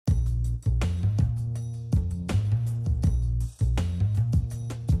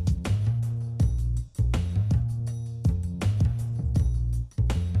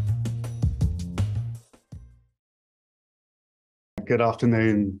Good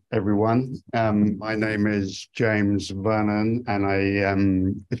afternoon, everyone. My name is James Vernon, and I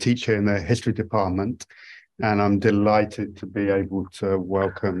am a teacher in the history department. And I'm delighted to be able to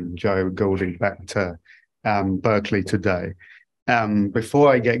welcome Joe Guldi back to Berkeley today.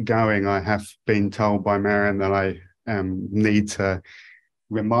 Before I get going, I have been told by Marion that I need to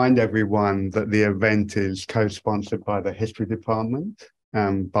remind everyone that the event is co-sponsored by the history department,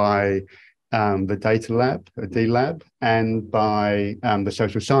 by the data lab, a D lab, and by the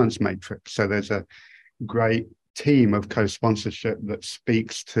social science matrix. So there's a great team of co-sponsorship that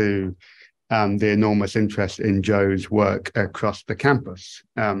speaks to the enormous interest in Joe's work across the campus.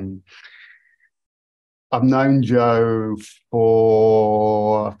 I've known Joe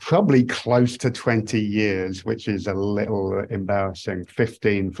for probably close to 20 years, which is a little embarrassing,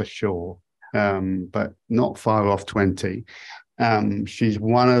 15 for sure, but not far off 20. She's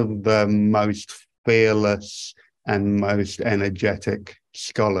one of the most fearless and most energetic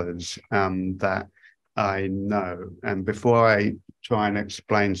scholars that I know. And before I try and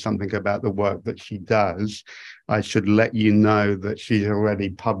explain something about the work that she does, I should let you know that she's already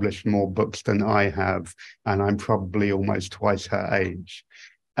published more books than I have, and I'm probably almost twice her age.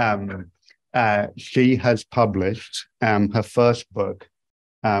 She has published her first book,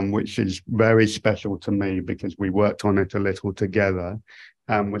 which is very special to me because we worked on it a little together,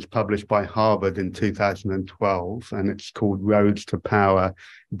 was published by Harvard in 2012, and it's called Roads to Power,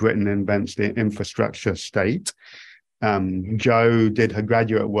 Britain Invents the Infrastructure State. Joe did her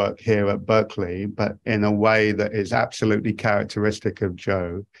graduate work here at Berkeley, but in a way that is absolutely characteristic of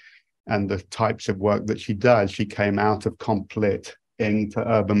Joe and the types of work that she does. She came out of Comp Lit into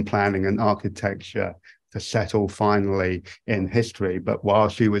urban planning and architecture to settle finally in history. But while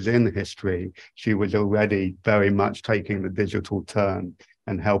she was in history, she was already very much taking the digital turn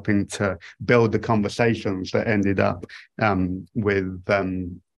and helping to build the conversations that ended up with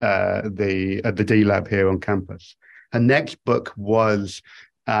the D Lab here on campus. Her next book was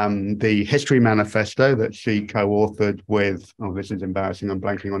the History Manifesto that she co-authored with, oh, this is embarrassing, I'm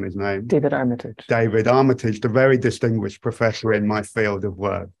blanking on his name. David Armitage. David Armitage, the very distinguished professor in my field of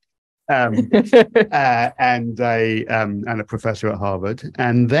work. And a professor at Harvard.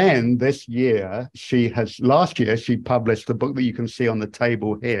 And then this year, last year, she published the book that you can see on the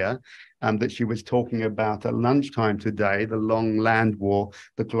table here, that she was talking about at lunchtime today, The Long Land War,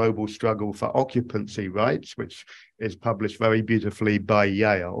 The Global Struggle for Occupancy Rights, which is published very beautifully by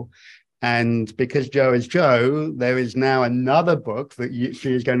Yale. And because Joe is Joe, there is now another book that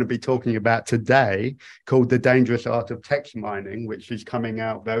she is going to be talking about today called The Dangerous Art of Text Mining, which is coming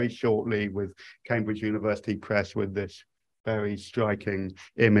out very shortly with Cambridge University Press with this very striking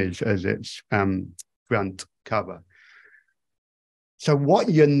image as its front cover. So what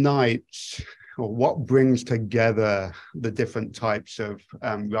unites or what brings together the different types of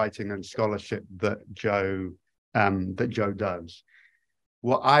writing and scholarship that Joe does?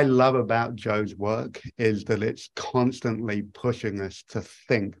 What I love about Joe's work is that it's constantly pushing us to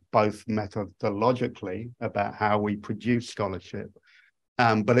think both methodologically about how we produce scholarship,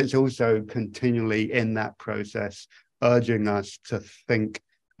 but it's also continually in that process urging us to think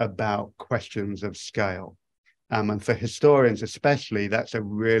about questions of scale. And for historians especially, that's a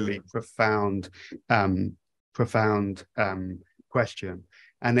really profound question.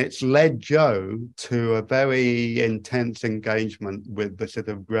 And it's led Joe to a very intense engagement with the sort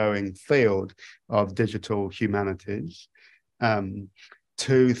of growing field of digital humanities,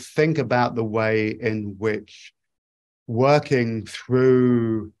 to think about the way in which working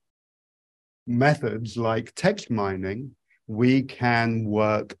through methods like text mining, we can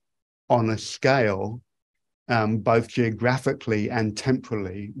work on a scale, both geographically and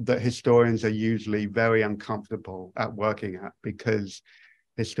temporally, that historians are usually very uncomfortable at working at, because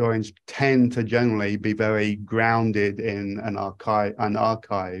historians tend to generally be very grounded in an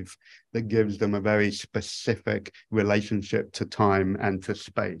archive that gives them a very specific relationship to time and to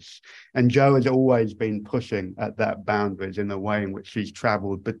space. And Joe has always been pushing at that boundaries in the way in which she's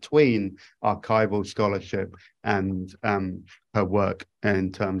traveled between archival scholarship and her work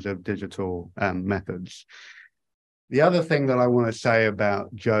in terms of digital methods. The other thing that I want to say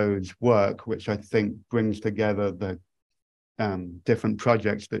about Joe's work, which I think brings together the different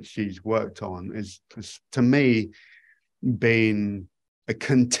projects that she's worked on, is, to me, been a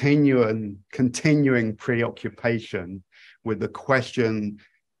continuing preoccupation with the question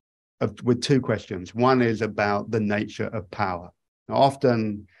with two questions. One is about the nature of power. Now,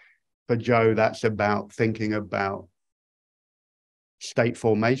 often for Joe, that's about thinking about state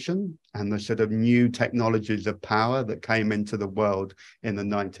formation and the sort of new technologies of power that came into the world in the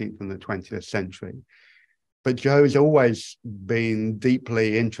 19th and the 20th century. But Joe's always been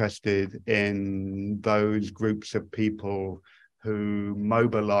deeply interested in those groups of people who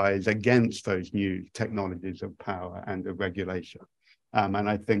mobilize against those new technologies of power and of regulation. And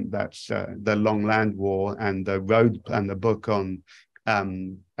I think that's the Long Land War and the book on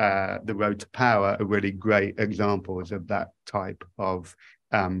the Road to Power are really great examples of that type of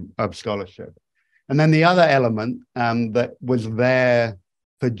scholarship. And then the other element that was there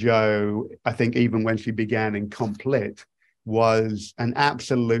for Jo, I think even when she began in Complit, was an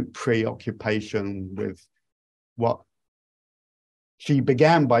absolute preoccupation with what she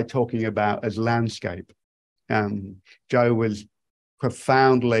began by talking about as landscape. Jo was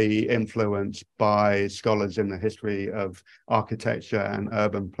profoundly influenced by scholars in the history of architecture and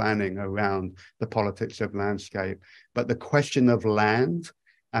urban planning around the politics of landscape. But the question of land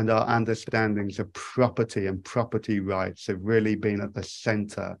and our understandings of property and property rights have really been at the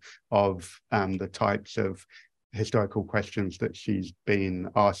center of the types of historical questions that she's been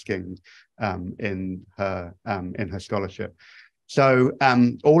asking in her scholarship. So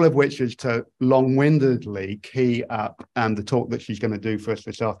all of which is to long-windedly key up the talk that she's going to do for us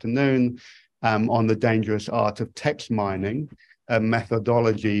this afternoon on the dangerous art of text mining, a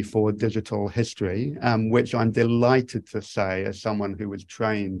methodology for digital history, which I'm delighted to say, as someone who was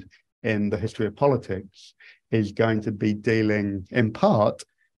trained in the history of politics, is going to be dealing in part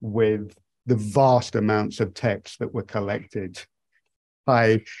with the vast amounts of text that were collected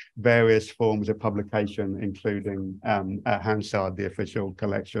by various forms of publication, including Hansard, the official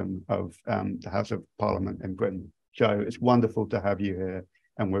collection of the House of Parliament in Britain. Jo, it's wonderful to have you here,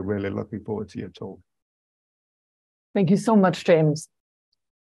 and we're really looking forward to your talk. Thank you so much, James.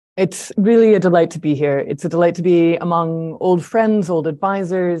 It's really a delight to be here. It's a delight to be among old friends, old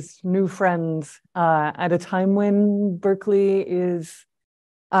advisors, new friends, at a time when Berkeley is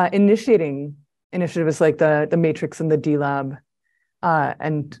initiating initiatives like the Matrix and the D-Lab,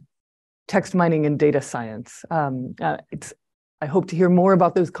 and text mining and data science. I hope to hear more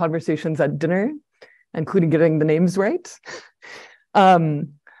about those conversations at dinner, including getting the names right.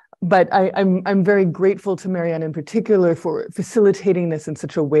 But I'm very grateful to Marianne in particular for facilitating this in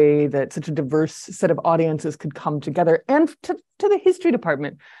such a way that such a diverse set of audiences could come together, and to the history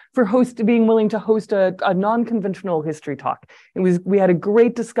department for being willing to host a non-conventional history talk. We had a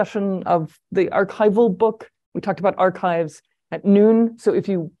great discussion of the archival book. We talked about archives at noon. So if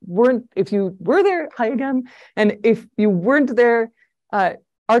you were there, hi again. And if you weren't there,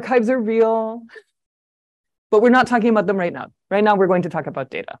 archives are real, but we're not talking about them right now. Right now, we're going to talk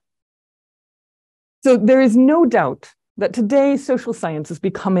about data. So there is no doubt that today social science is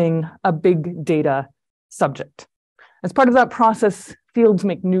becoming a big data subject. As part of that process, fields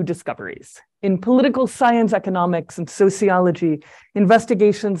make new discoveries. In political science, economics, and sociology,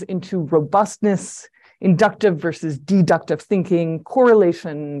 investigations into robustness, inductive versus deductive thinking,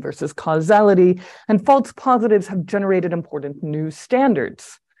 correlation versus causality, and false positives have generated important new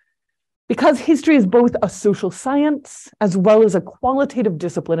standards. Because history is both a social science as well as a qualitative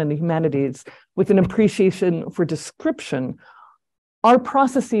discipline in the humanities with an appreciation for description, our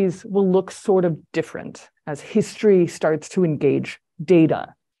processes will look sort of different as history starts to engage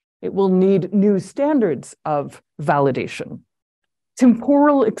data. It will need new standards of validation.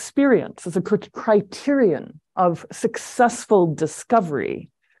 Temporal experience as a criterion of successful discovery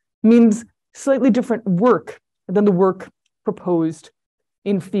means slightly different work than the work proposed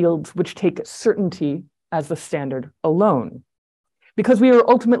in fields which take certainty as the standard alone. Because we are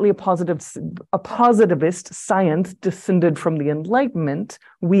ultimately a positivist science descended from the Enlightenment,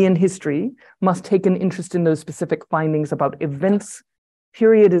 we in history must take an interest in those specific findings about events,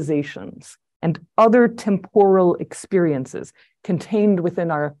 periodizations, and other temporal experiences contained within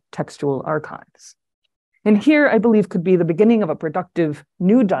our textual archives. And here, I believe, could be the beginning of a productive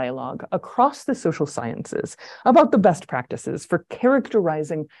new dialogue across the social sciences about the best practices for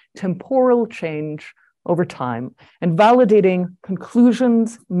characterizing temporal change over time and validating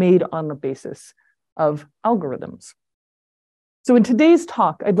conclusions made on the basis of algorithms. So in today's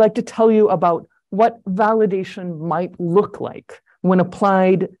talk, I'd like to tell you about what validation might look like when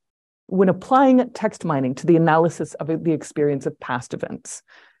applying text mining to the analysis of the experience of past events.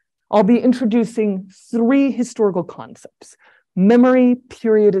 I'll be introducing three historical concepts: memory,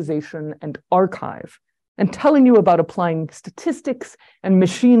 periodization, and archive, and telling you about applying statistics and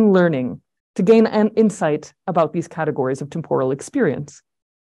machine learning to gain an insight about these categories of temporal experience.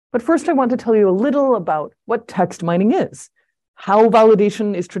 But first, I want to tell you a little about what text mining is, how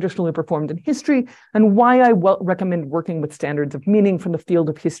validation is traditionally performed in history, and why I recommend working with standards of meaning from the field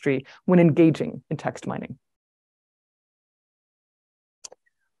of history when engaging in text mining.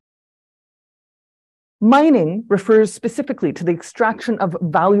 Mining refers specifically to the extraction of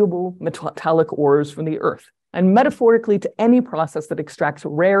valuable metallic ores from the earth, and metaphorically to any process that extracts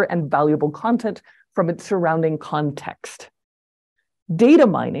rare and valuable content from its surrounding context. Data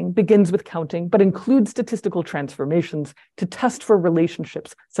mining begins with counting, but includes statistical transformations to test for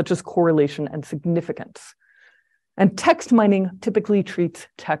relationships such as correlation and significance. And text mining typically treats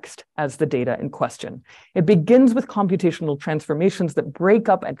text as the data in question. It begins with computational transformations that break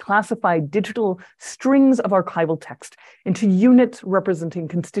up and classify digital strings of archival text into units representing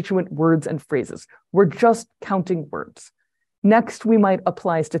constituent words and phrases. We're just counting words. Next, we might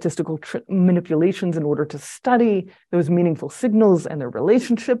apply statistical manipulations in order to study those meaningful signals and their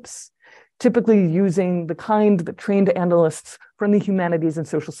relationships, typically using the kind that trained analysts from the humanities and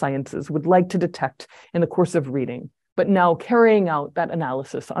social sciences would like to detect in the course of reading, but now carrying out that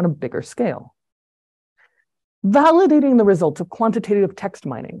analysis on a bigger scale. Validating the results of quantitative text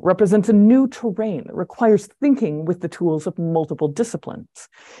mining represents a new terrain that requires thinking with the tools of multiple disciplines.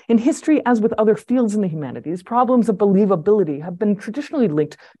 In history, as with other fields in the humanities, problems of believability have been traditionally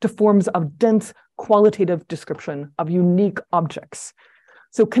linked to forms of dense qualitative description of unique objects.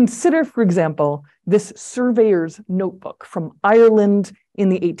 So consider, for example, this surveyor's notebook from Ireland in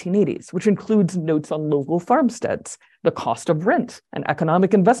the 1880s, which includes notes on local farmsteads, the cost of rent, and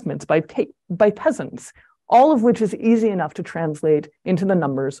economic investments by peasants, all of which is easy enough to translate into the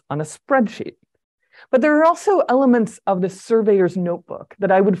numbers on a spreadsheet. But there are also elements of the surveyor's notebook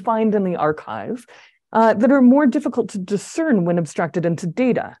that I would find in the archive that are more difficult to discern when abstracted into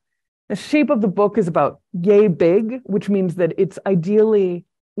data. The shape of the book is about yay big, which means that it's ideally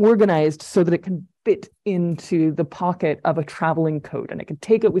organized so that it can fit into the pocket of a traveling coat, and I can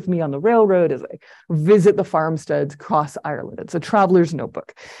take it with me on the railroad as I visit the farmsteads across Ireland. It's a traveler's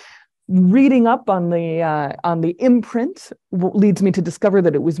notebook. Reading up on the imprint leads me to discover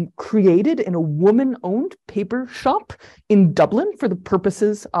that it was created in a woman-owned paper shop in Dublin for the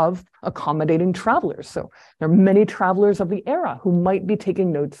purposes of accommodating travelers. So there are many travelers of the era who might be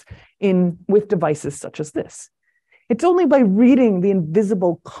taking notes with devices such as this. It's only by reading the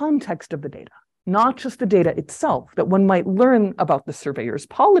invisible context of the data, not just the data itself, that one might learn about the surveyor's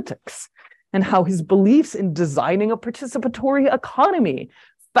politics and how his beliefs in designing a participatory economy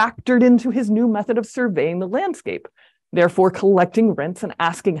factored into his new method of surveying the landscape, therefore collecting rents and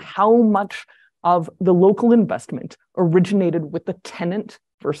asking how much of the local investment originated with the tenant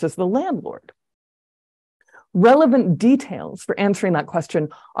versus the landlord. Relevant details for answering that question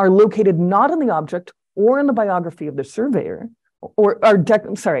are located not in the object or in the biography of the surveyor,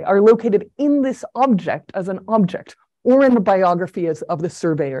 are located in this object as an object or in the biography of the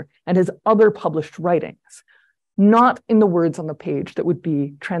surveyor and his other published writings, not in the words on the page that would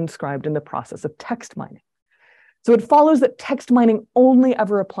be transcribed in the process of text mining. So it follows that text mining only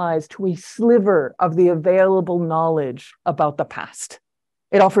ever applies to a sliver of the available knowledge about the past.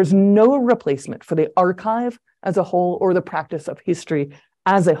 It offers no replacement for the archive as a whole or the practice of history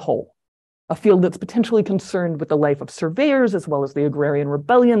as a whole, a field that's potentially concerned with the life of surveyors as well as the agrarian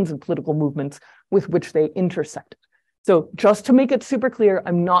rebellions and political movements with which they intersected. So just to make it super clear,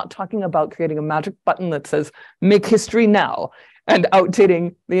 I'm not talking about creating a magic button that says, make history now, and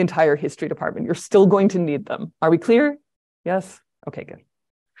outdating the entire history department. You're still going to need them. Are we clear? Yes? Okay, good.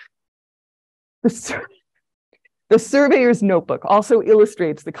 The surveyor's notebook also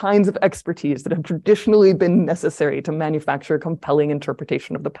illustrates the kinds of expertise that have traditionally been necessary to manufacture a compelling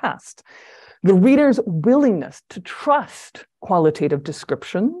interpretation of the past. The reader's willingness to trust qualitative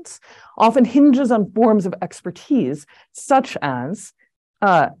descriptions often hinges on forms of expertise such as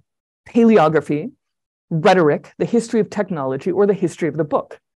paleography, rhetoric, the history of technology, or the history of the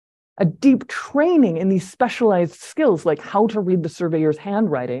book. A deep training in these specialized skills, like how to read the surveyor's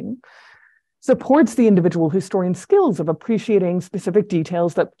handwriting, supports the individual historian's skills of appreciating specific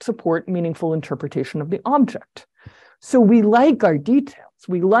details that support meaningful interpretation of the object. So we like our details.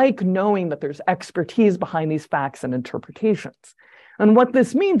 We like knowing that there's expertise behind these facts and interpretations. And what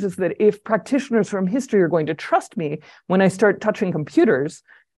this means is that if practitioners from history are going to trust me when I start touching computers,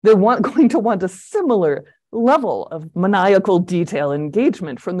 they're going to want a similar level of maniacal detail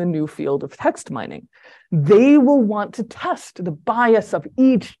engagement from the new field of text mining. They will want to test the bias of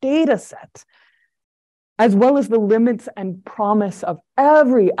each data set, as well as the limits and promise of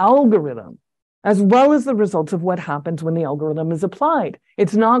every algorithm, as well as the results of what happens when the algorithm is applied.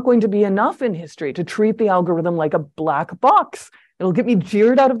 It's not going to be enough in history to treat the algorithm like a black box. It'll get me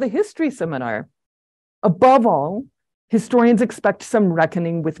jeered out of the history seminar. Above all, historians expect some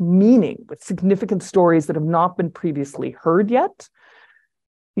reckoning with meaning, with significant stories that have not been previously heard yet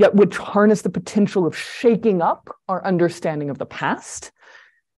which harness the potential of shaking up our understanding of the past.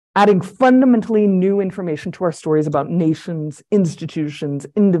 adding fundamentally new information to our stories about nations, institutions,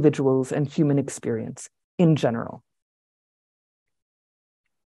 individuals, and human experience in general.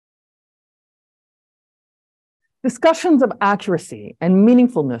 Discussions of accuracy and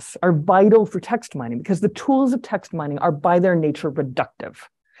meaningfulness are vital for text mining because the tools of text mining are by their nature reductive.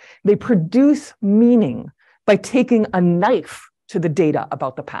 They produce meaning by taking a knife to the data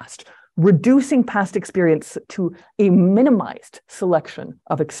about the past, reducing past experience to a minimized selection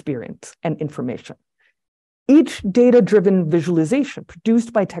of experience and information. Each data-driven visualization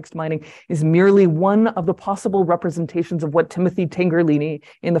produced by text mining is merely one of the possible representations of what Timothy Tangerlini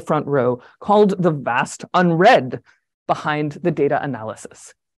in the front row called the vast unread behind the data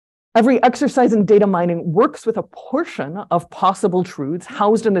analysis. Every exercise in data mining works with a portion of possible truths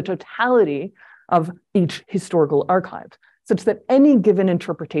housed in the totality of each historical archive, such that any given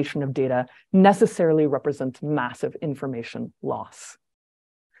interpretation of data necessarily represents massive information loss.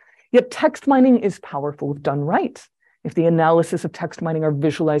 Yet text mining is powerful if done right. If the analysis of text mining are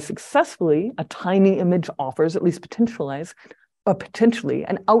visualized successfully, a tiny image offers, at least potentially,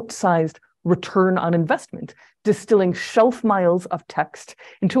 an outsized return on investment, distilling shelf miles of text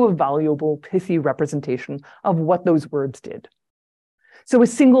into a valuable, pithy representation of what those words did. So a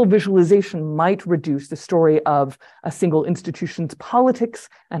single visualization might reduce the story of a single institution's politics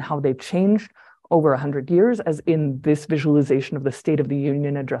and how they've changed over 100 years, as in this visualization of the State of the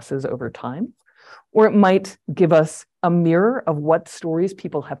Union addresses over time. Or it might give us a mirror of what stories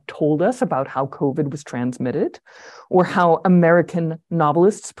people have told us about how COVID was transmitted, or how American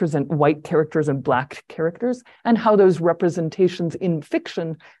novelists present white characters and Black characters, and how those representations in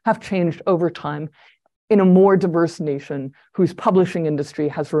fiction have changed over time in a more diverse nation whose publishing industry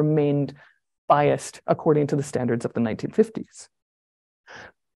has remained biased according to the standards of the 1950s.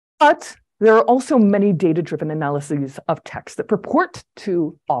 But there are also many data-driven analyses of text that purport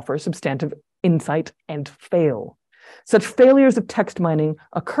to offer substantive insight and fail. Such failures of text mining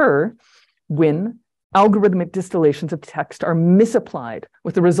occur when algorithmic distillations of text are misapplied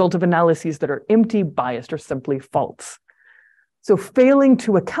with the result of analyses that are empty, biased, or simply false. So failing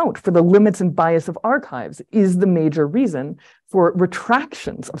to account for the limits and bias of archives is the major reason for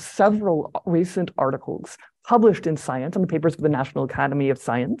retractions of several recent articles published in Science on the papers of the National Academy of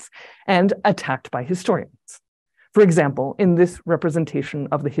Science and attacked by historians. For example, in this representation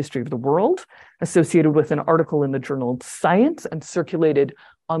of the history of the world, associated with an article in the journal Science and circulated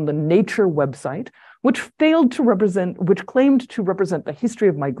on the Nature website, which claimed to represent the history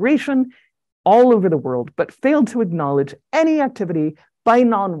of migration all over the world, but failed to acknowledge any activity by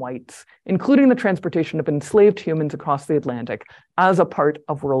non-whites, including the transportation of enslaved humans across the Atlantic, as a part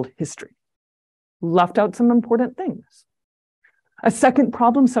of world history. Left out some important things. A second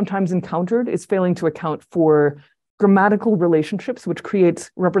problem sometimes encountered is failing to account for grammatical relationships, which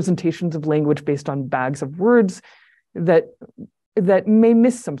creates representations of language based on bags of words that may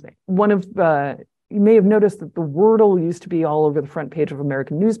miss something. You may have noticed that the Wordle used to be all over the front page of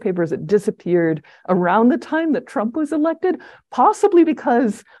American newspapers. It disappeared around the time that Trump was elected, possibly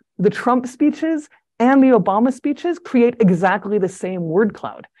because the Trump speeches and the Obama speeches create exactly the same word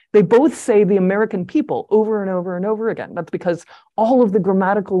cloud. They both say the American people over and over and over again. That's because all of the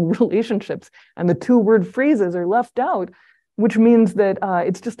grammatical relationships and the two-word phrases are left out, which means that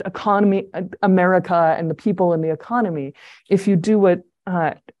it's just economy, America, and the people and the economy. If you do what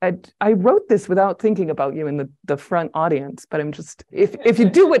I wrote this without thinking about you in the front audience, but I'm just, if you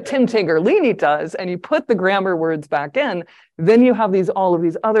do what Tim Tangerlini does and you put the grammar words back in, then you have all of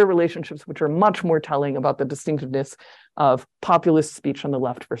these other relationships which are much more telling about the distinctiveness of populist speech on the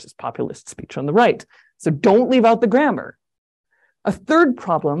left versus populist speech on the right. So don't leave out the grammar. A third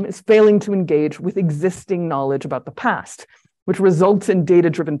problem is failing to engage with existing knowledge about the past, which results in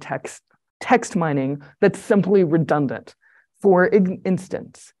data-driven text mining that's simply redundant. For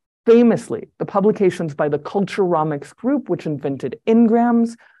instance, famously, the publications by the Culturomics group, which invented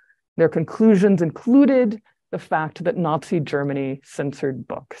engrams, their conclusions included the fact that Nazi Germany censored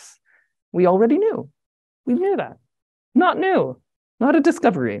books. We already knew. We knew that. Not new, not a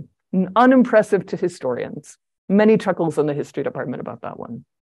discovery, unimpressive to historians. Many chuckles in the history department about that one.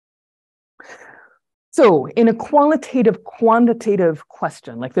 So in a qualitative, quantitative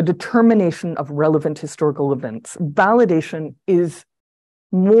question, like the determination of relevant historical events, validation is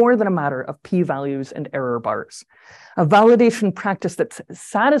more than a matter of p-values and error bars. A validation practice that's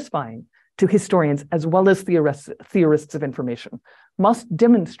satisfying to historians as well as theorists of information must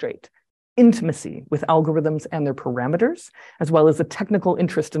demonstrate intimacy with algorithms and their parameters, as well as a technical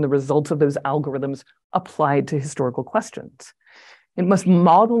interest in the results of those algorithms applied to historical questions. It must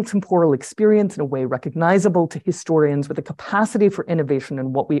model temporal experience in a way recognizable to historians with a capacity for innovation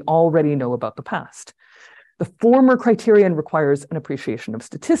in what we already know about the past. The former criterion requires an appreciation of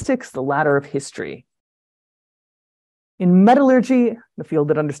statistics, the latter of history. In metallurgy, the field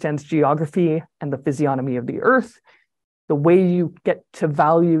that understands geography and the physiognomy of the earth, the way you get to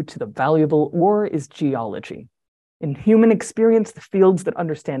the valuable ore is geology. In human experience, the fields that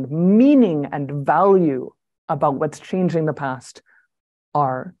understand meaning and value about what's changing the past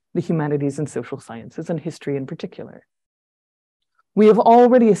are the humanities and social sciences, and history in particular. We have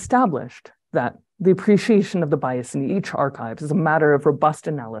already established that the appreciation of the bias in each archive is a matter of robust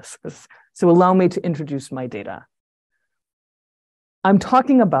analysis, so allow me to introduce my data. I'm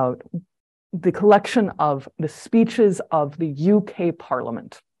talking about the collection of the speeches of the UK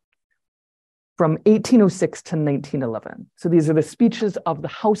Parliament from 1806 to 1911. So these are the speeches of the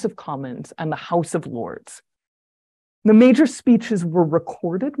House of Commons and the House of Lords. The major speeches were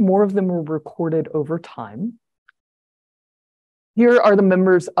recorded. More of them were recorded over time. Here are the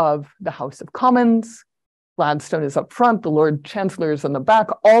members of the House of Commons. Gladstone is up front, the Lord Chancellor is on the back.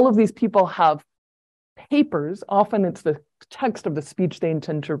 All of these people have papers. Often it's the text of the speech they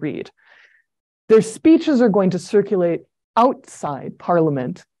intend to read. Their speeches are going to circulate outside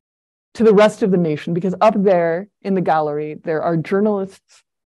Parliament to the rest of the nation, because up there in the gallery, there are journalists.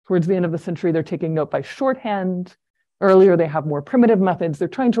 Towards the end of the century, they're taking note by shorthand. Earlier, they have more primitive methods. They're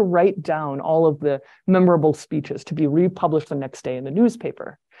trying to write down all of the memorable speeches to be republished the next day in the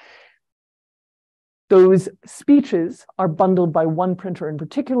newspaper. Those speeches are bundled by one printer in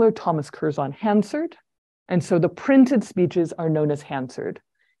particular, Thomas Curzon Hansard. And so the printed speeches are known as Hansard.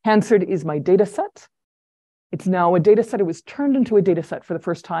 Hansard is my data set. It's now a data set. It was turned into a data set for the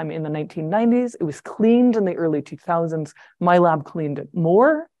first time in the 1990s. It was cleaned in the early 2000s. My lab cleaned it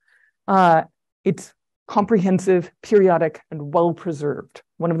more. It's comprehensive, periodic, and well-preserved.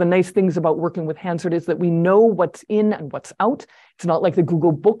 One of the nice things about working with Hansard is that we know what's in and what's out. It's not like the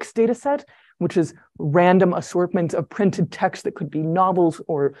Google Books data set, which is random assortments of printed text that could be novels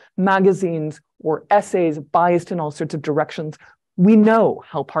or magazines or essays biased in all sorts of directions. We know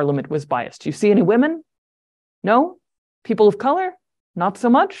how Parliament was biased. Do you see any women? No? People of color? Not so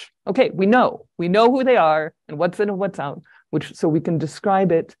much? Okay, we know. We know who they are and what's in and what's out, so we can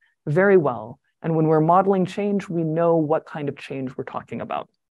describe it very well. And when we're modeling change, we know what kind of change we're talking about.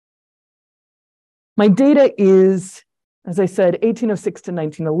 My data is, as I said, 1806 to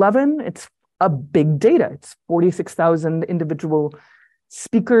 1911. It's a big data. It's 46,000 individual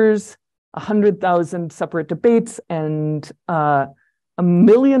speakers, 100,000 separate debates, and 1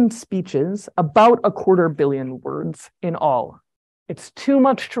 million speeches, about 250 million words in all. It's too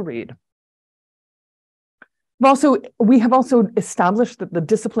much to read. We have also established that the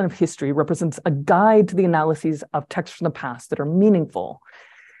discipline of history represents a guide to the analyses of texts from the past that are meaningful.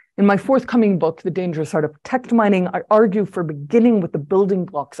 In my forthcoming book, The Dangerous Art of Text Mining, I argue for beginning with the building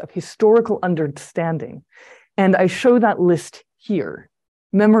blocks of historical understanding. And I show that list here: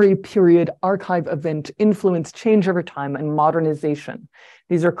 memory, period, archive, event, influence, change over time, and modernization.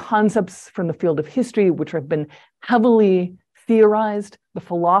 These are concepts from the field of history which have been heavily theorized. The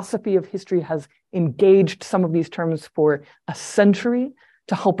philosophy of history has engaged some of these terms for a century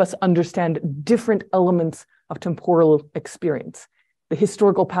to help us understand different elements of temporal experience. The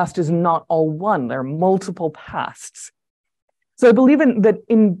historical past is not all one. There are multiple pasts. So I believe that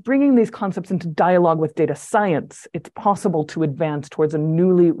in bringing these concepts into dialogue with data science, it's possible to advance towards a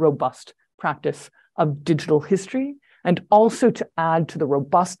newly robust practice of digital history, and also to add to the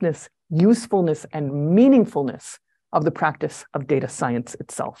robustness, usefulness, and meaningfulness of the practice of data science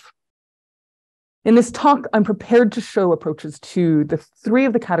itself. In this talk, I'm prepared to show approaches to the 3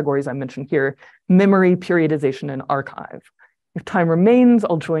 of the categories I mentioned here: memory, periodization, and archive. If time remains,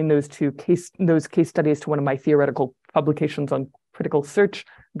 I'll join those case studies to one of my theoretical publications on critical search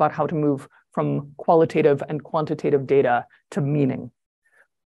about how to move from qualitative and quantitative data to meaning.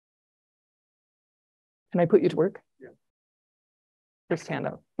 Can I put you to work? Yeah. First hand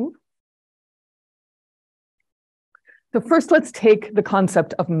up. Ooh. So first, let's take the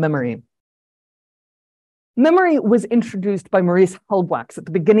concept of memory. Memory was introduced by Maurice Helbwachs at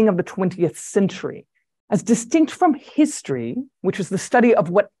the beginning of the 20th century. As distinct from history, which is the study of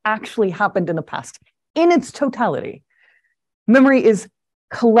what actually happened in the past in its totality, memory is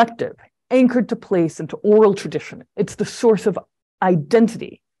collective, anchored to place and to oral tradition. It's the source of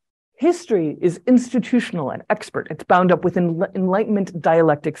identity. History is institutional and expert. It's bound up with Enlightenment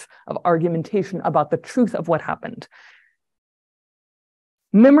dialectics of argumentation about the truth of what happened.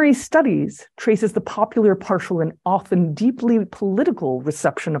 Memory studies traces the popular, partial, and often deeply political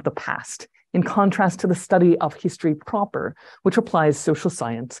reception of the past in contrast to the study of history proper, which applies social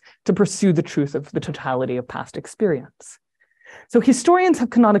science to pursue the truth of the totality of past experience. So historians have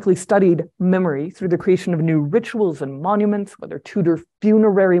canonically studied memory through the creation of new rituals and monuments, whether Tudor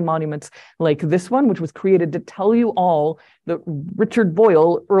funerary monuments like this one, which was created to tell you all that Richard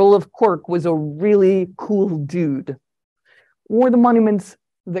Boyle, Earl of Cork, was a really cool dude, or the monuments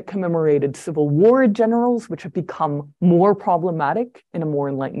that commemorated Civil War generals, which have become more problematic in a more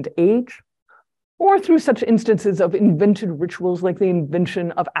enlightened age, or through such instances of invented rituals like the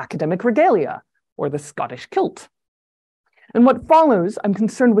invention of academic regalia or the Scottish kilt. And what follows, I'm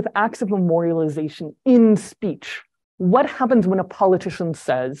concerned with acts of memorialization in speech. What happens when a politician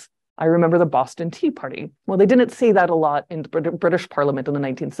says, I remember the Boston Tea Party? Well, they didn't say that a lot in the British Parliament in the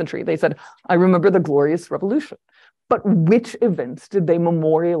 19th century. They said, I remember the Glorious Revolution. But which events did they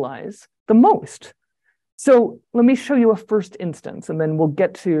memorialize the most? So let me show you a first instance, and then we'll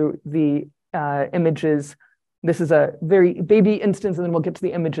get to the images. This is a very baby instance, and then we'll get to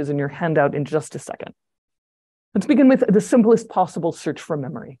the images in your handout in just a second. Let's begin with the simplest possible search for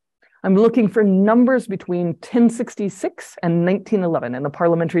memory. I'm looking for numbers between 1066 and 1911 in the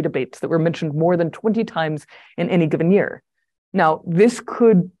parliamentary debates that were mentioned more than 20 times in any given year. Now, this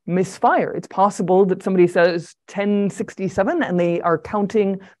could misfire. It's possible that somebody says 1067 and they are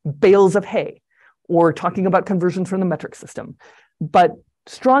counting bales of hay or talking about conversions from the metric system. But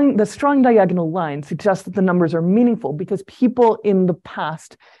the strong diagonal line suggests that the numbers are meaningful because people in the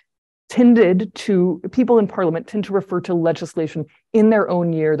past people in Parliament tend to refer to legislation in their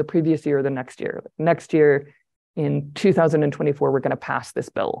own year, the previous year, or the next year. Next year, in 2024, we're going to pass this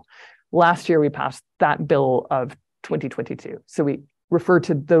bill. Last year, we passed that bill of 2022. So we refer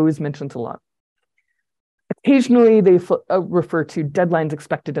to those mentions a lot. Occasionally, they refer to deadlines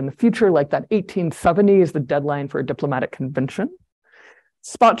expected in the future, like that 1870 is the deadline for a diplomatic convention.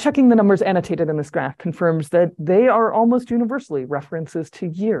 Spot checking the numbers annotated in this graph confirms that they are almost universally references to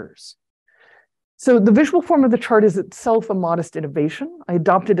years. So the visual form of the chart is itself a modest innovation. I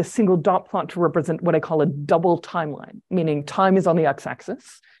adopted a single dot plot to represent what I call a double timeline, meaning time is on the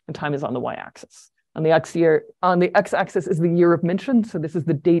x-axis and time is on the y-axis. On the x-axis is the year of mention. So this is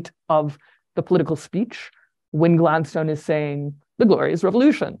the date of the political speech when Gladstone is saying the Glorious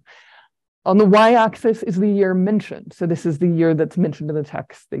Revolution. On the y-axis is the year mentioned. So this is the year that's mentioned in the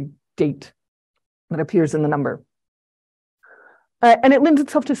text, the date that appears in the number. And it lends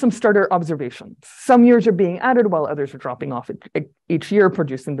itself to some starter observations. Some years are being added while others are dropping off each year,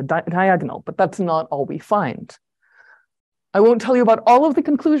 producing the diagonal, but that's not all we find. I won't tell you about all of the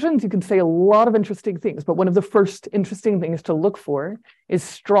conclusions. You can say a lot of interesting things, but one of the first interesting things to look for is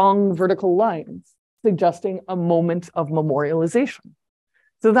strong vertical lines, suggesting a moment of memorialization.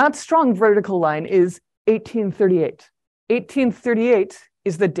 So that strong vertical line is 1838. 1838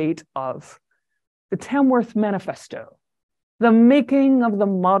 is the date of the Tamworth Manifesto, the making of the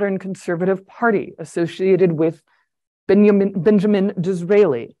modern Conservative Party associated with Benjamin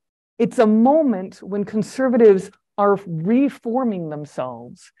Disraeli. It's a moment when conservatives are reforming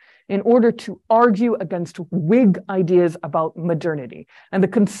themselves in order to argue against Whig ideas about modernity. And the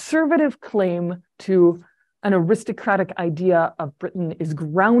conservative claim to an aristocratic idea of Britain is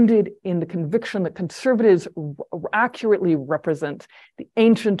grounded in the conviction that conservatives accurately represent the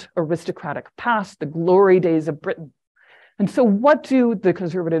ancient aristocratic past, the glory days of Britain. And so what do the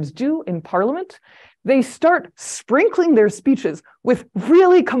conservatives do in Parliament? They start sprinkling their speeches with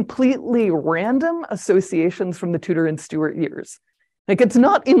really completely random associations from the Tudor and Stuart years. Like, it's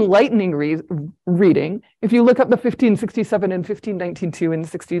not enlightening reading. If you look up the 1567 and 1519 and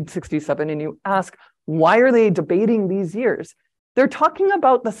 1667 and you ask, why are they debating these years? They're talking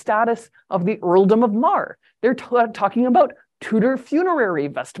about the status of the earldom of Mar. They're talking about Tudor funerary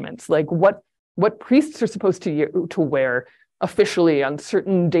vestments, like what priests are supposed to wear officially on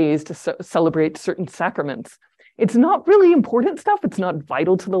certain days to celebrate certain sacraments. It's not really important stuff. It's not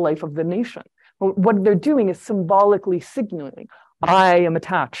vital to the life of the nation. But what they're doing is symbolically signaling, I am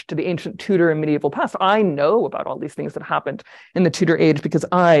attached to the ancient Tudor and medieval past. I know about all these things that happened in the Tudor age because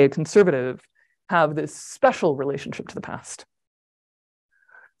I, a conservative, have this special relationship to the past.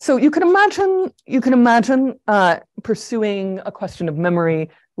 So you can imagine pursuing a question of memory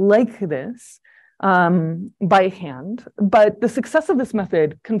like this by hand, but the success of this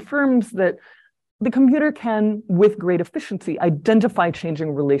method confirms that the computer can, with great efficiency, identify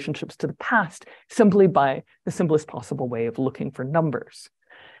changing relationships to the past simply by the simplest possible way of looking for numbers.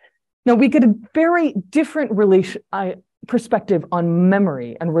 Now, we get a very different perspective on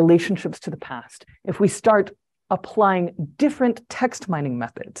memory and relationships to the past if we start applying different text mining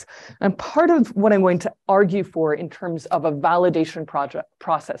methods. And part of what I'm going to argue for in terms of a validation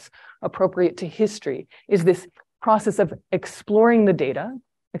process appropriate to history is this process of exploring the data,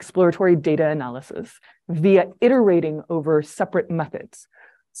 exploratory data analysis, via iterating over separate methods.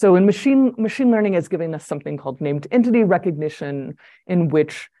 So in machine learning is giving us something called named entity recognition, in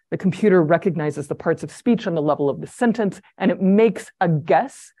which the computer recognizes the parts of speech on the level of the sentence, and it makes a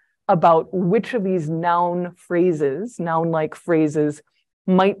guess about which of these noun-like phrases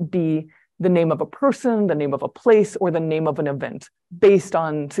might be the name of a person, the name of a place, or the name of an event, based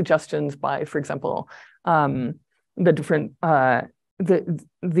on suggestions by, for example, the different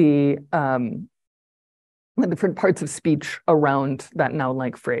parts of speech around that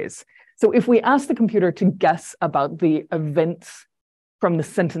noun-like phrase. So if we ask the computer to guess about the events from the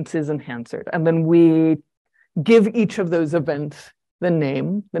sentences in Hansard, and then we give each of those events the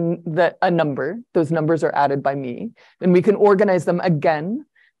name, a number, those numbers are added by me, then we can organize them again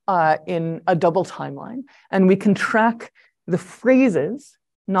in a double timeline, and we can track the phrases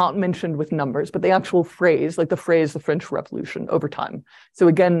not mentioned with numbers, but the actual phrase, like the phrase, the French Revolution, over time. So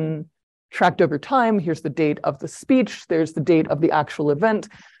again, tracked over time, here's the date of the speech, there's the date of the actual event.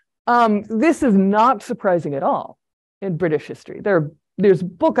 This is not surprising at all in British history. There's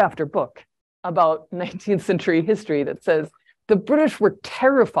book after book about 19th century history that says the British were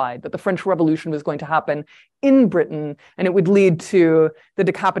terrified that the French Revolution was going to happen in Britain, and it would lead to the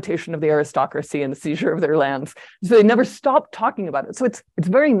decapitation of the aristocracy and the seizure of their lands. So they never stopped talking about it. So it's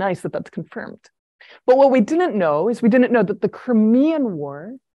very nice that that's confirmed. But what we didn't know is we didn't know that the Crimean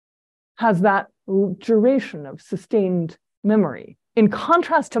War has that duration of sustained memory. In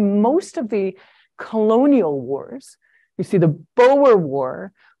contrast to most of the colonial wars, you see the Boer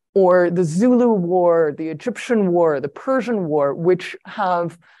War, or the Zulu War, the Egyptian War, the Persian War, which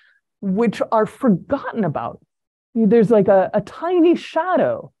are forgotten about. There's like a tiny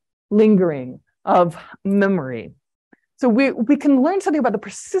shadow lingering of memory. So we can learn something about the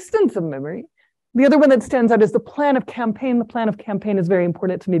persistence of memory. The other one that stands out is the plan of campaign. The plan of campaign is very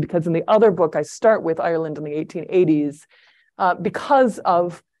important to me because in the other book, I start with Ireland in the 1880s because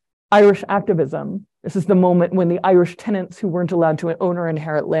of Irish activism. This is the moment when the Irish tenants who weren't allowed to own or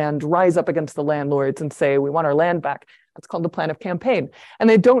inherit land rise up against the landlords and say, we want our land back. That's called the plan of campaign. And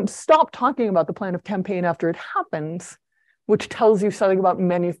they don't stop talking about the plan of campaign after it happens, which tells you something about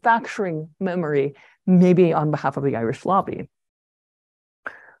manufacturing memory, maybe on behalf of the Irish lobby.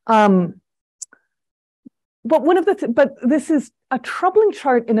 But this is a troubling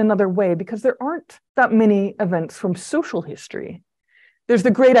chart in another way because there aren't that many events from social history. There's the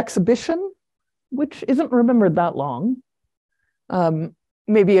Great Exhibition, which isn't remembered that long,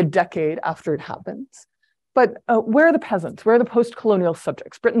 maybe a decade after it happens. But where are the peasants? Where are the post-colonial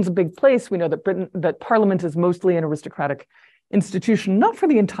subjects? Britain's a big place. We know that Parliament is mostly an aristocratic institution, not for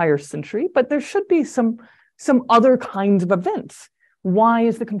the entire century, but there should be some other kinds of events. Why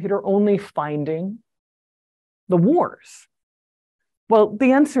is the computer only finding the wars? Well,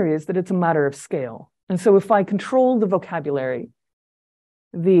 the answer is that it's a matter of scale. And so if I control the vocabulary,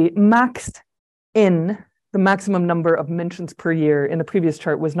 the maximum number of mentions per year in the previous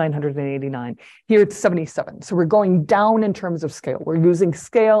chart was 989. Here it's 77. So we're going down in terms of scale. We're using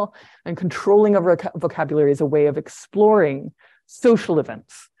scale and controlling our vocabulary as a way of exploring social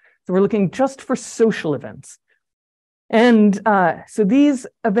events. So we're looking just for social events. And so these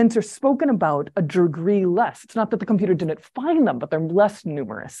events are spoken about a degree less. It's not that the computer didn't find them, but they're less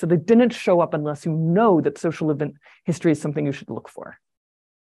numerous. So they didn't show up unless you know that social event history is something you should look for.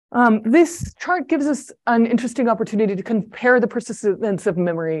 This chart gives us an interesting opportunity to compare the persistence of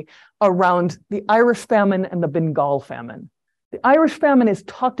memory around the Irish famine and the Bengal famine. The Irish famine is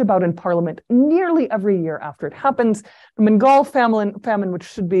talked about in Parliament nearly every year after it happens. The Bengal famine, which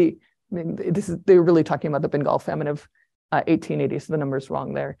should be, they're really talking about the Bengal famine of 1880, so the number's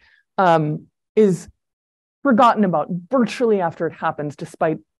wrong there, is forgotten about virtually after it happens,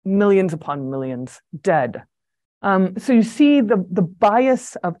 despite millions upon millions dead. So you see the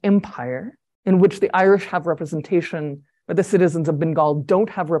bias of empire in which the Irish have representation, but the citizens of Bengal don't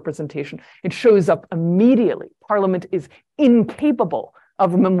have representation. It shows up immediately. Parliament is incapable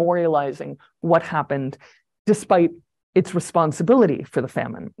of memorializing what happened despite its responsibility for the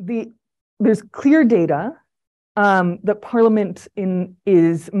famine. There's clear data that Parliament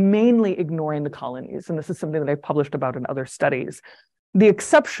is mainly ignoring the colonies, and this is something that I've published about in other studies. The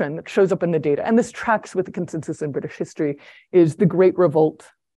exception that shows up in the data, and this tracks with the consensus in British history, is the Great Revolt,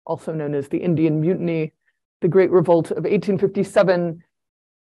 also known as the Indian Mutiny. The Great Revolt of 1857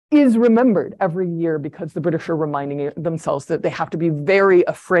 is remembered every year because the British are reminding themselves that they have to be very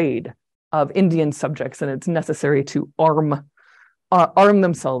afraid of Indian subjects, and it's necessary to arm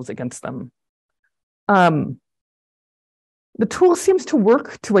themselves against them. The tool seems to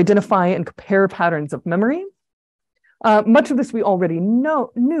work to identify and compare patterns of memory. Much of this we already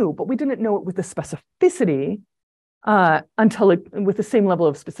knew, but we didn't know it with the specificity with the same level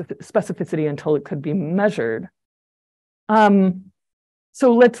of specificity until it could be measured.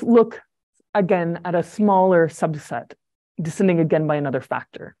 So let's look again at a smaller subset, descending again by another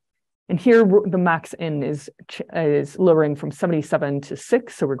factor. And here the max n is lowering from 77 to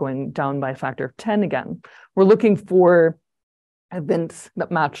 6, so we're going down by a factor of 10 again. We're looking for events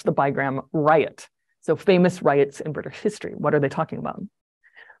that match the bigram riot. So famous riots in British history. What are they talking about?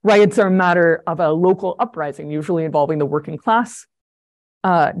 Riots are a matter of a local uprising, usually involving the working class,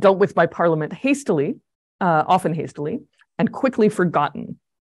 dealt with by Parliament hastily, often hastily, and quickly forgotten.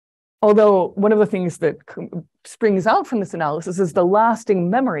 Although one of the things that springs out from this analysis is the lasting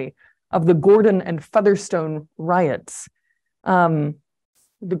memory of the Gordon and Featherstone riots.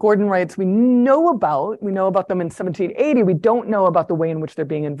 The Gordon riots we know about them in 1780. We don't know about the way in which they're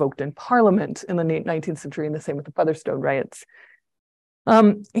being invoked in Parliament in the 19th century, and the same with the Featherstone riots.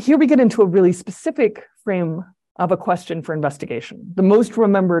 Here we get into a really specific frame of a question for investigation. The most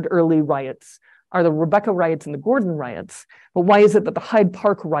remembered early riots are the Rebecca riots and the Gordon riots. But why is it that the Hyde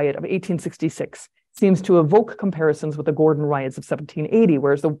Park riot of 1866 seems to evoke comparisons with the Gordon riots of 1780,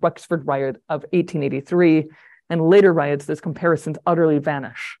 whereas the Wexford riot of 1883 and later riots, those comparisons utterly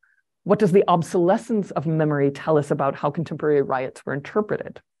vanish? What does the obsolescence of memory tell us about how contemporary riots were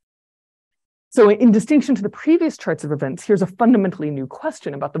interpreted? So in distinction to the previous charts of events, here's a fundamentally new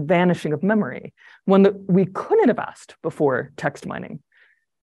question about the vanishing of memory, one that we couldn't have asked before text mining.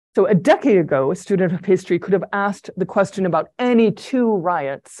 So a decade ago, a student of history could have asked the question about any two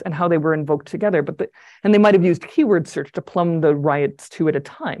riots and how they were invoked together, and they might have used keyword search to plumb the riots two at a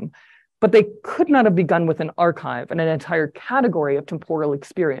time, but they could not have begun with an archive and an entire category of temporal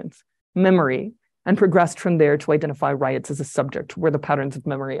experience, memory, and progressed from there to identify riots as a subject where the patterns of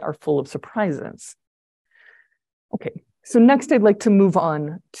memory are full of surprises. Okay, so next I'd like to move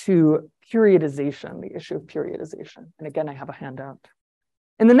on to periodization, the issue of periodization. And again, I have a handout.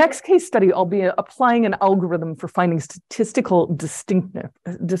 In the next case study, I'll be applying an algorithm for finding statistical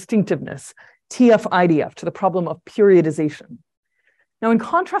distinctiveness, TF-IDF, to the problem of periodization. Now, in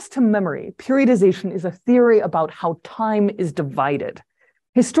contrast to memory, periodization is a theory about how time is divided.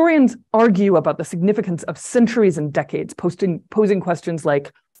 Historians argue about the significance of centuries and decades, posing questions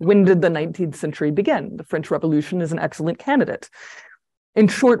like, when did the 19th century begin? The French Revolution is an excellent candidate. In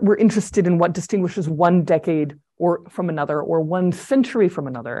short, we're interested in what distinguishes one decade from another, or one century from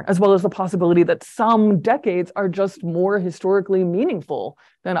another, as well as the possibility that some decades are just more historically meaningful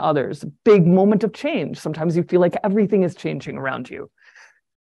than others. Big moment of change. Sometimes you feel like everything is changing around you.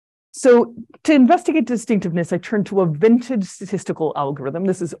 So to investigate distinctiveness, I turned to a vintage statistical algorithm.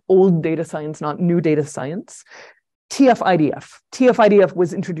 This is old data science, not new data science. TF-IDF. TF-IDF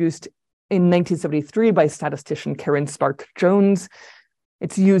was introduced in 1973 by statistician Karen Spark Jones.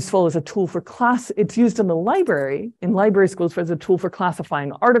 It's useful as a tool for it's used in the library, in library schools, as a tool for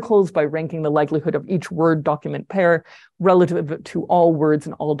classifying articles by ranking the likelihood of each word document pair relative to all words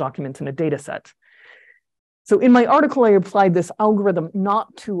and all documents in a data set. So in my article, I applied this algorithm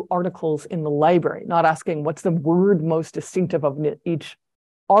not to articles in the library, not asking what's the word most distinctive of each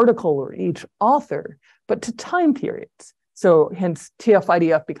article or each author, but to time periods. So hence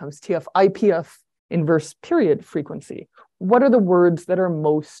TF-IDF becomes TF-IPF, inverse period frequency. What are the words that are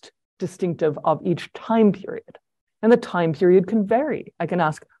most distinctive of each time period? And the time period can vary. I can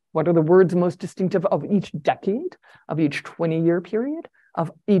ask, what are the words most distinctive of each decade, of each 20-year period, of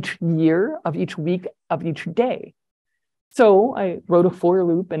each year, of each week, of each day? So I wrote a for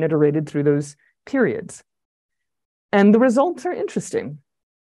loop and iterated through those periods. And the results are interesting.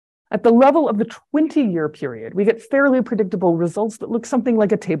 At the level of the 20-year period, we get fairly predictable results that look something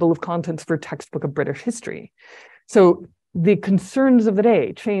like a table of contents for a textbook of British history. So the concerns of the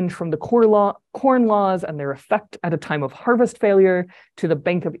day change from the corn laws and their effect at a time of harvest failure, to the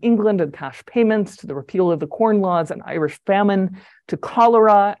Bank of England and cash payments, to the repeal of the corn laws and Irish famine, to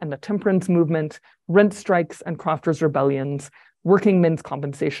cholera and the temperance movement, rent strikes and crofters' rebellions, working men's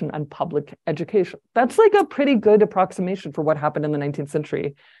compensation, and public education. That's like a pretty good approximation for what happened in the 19th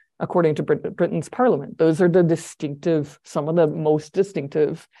century, according to Britain's Parliament. Those are some of the most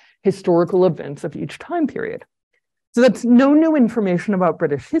distinctive historical events of each time period. So that's no new information about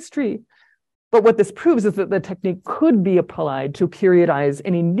British history, but what this proves is that the technique could be applied to periodize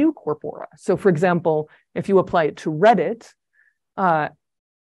any new corpora. So for example, if you apply it to Reddit,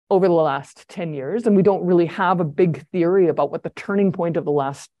 over the last 10 years, and we don't really have a big theory about what the turning point of the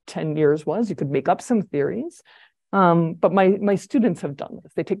last 10 years was. You could make up some theories, but my students have done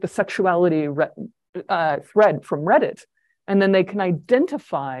this. They take the sexuality thread from Reddit, and then they can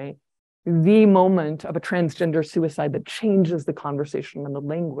identify the moment of a transgender suicide that changes the conversation and the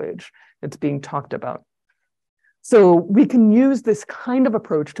language that's being talked about. So we can use this kind of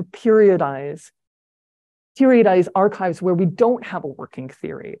approach to periodize archives where we don't have a working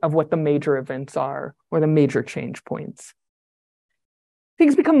theory of what the major events are or the major change points.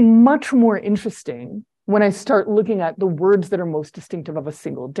 Things become much more interesting when I start looking at the words that are most distinctive of a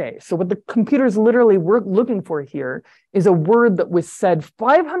single day. So what the computers literally were looking for here is a word that was said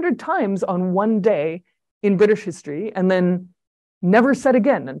 500 times on one day in British history and then never said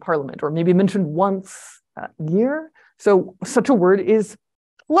again in Parliament, or maybe mentioned once a year. So such a word is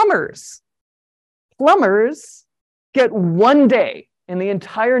plumbers. Plumbers get one day in the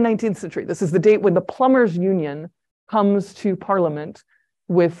entire 19th century. This is the date when the Plumbers Union comes to Parliament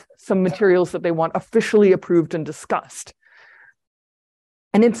with some materials that they want officially approved and discussed.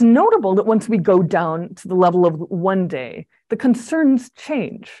 And it's notable that once we go down to the level of one day, the concerns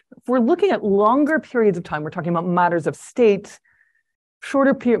change. If we're looking at longer periods of time, we're talking about matters of state,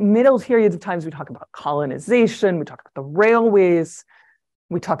 middle periods of times, we talk about colonization, we talk about the railways,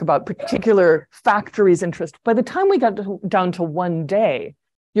 we talk about particular factories' interest. By the time we got down to one day,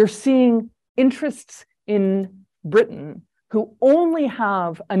 you're seeing interests in Britain who only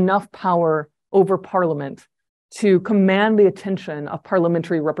have enough power over Parliament to command the attention of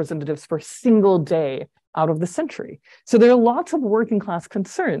parliamentary representatives for a single day out of the century. So there are lots of working class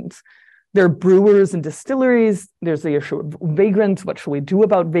concerns. There are brewers and distilleries. There's the issue of vagrants. What should we do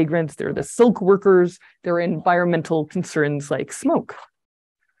about vagrants? There are the silk workers. There are environmental concerns like smoke.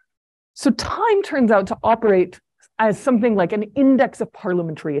 So time turns out to operate as something like an index of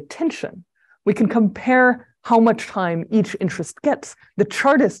parliamentary attention. We can compare how much time each interest gets. The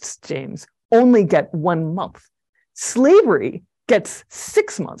Chartists, James, only get 1 month. Slavery gets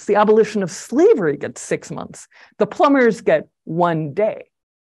 6 months. The abolition of slavery gets 6 months. The plumbers get 1 day.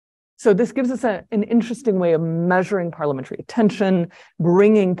 So this gives us an interesting way of measuring parliamentary attention,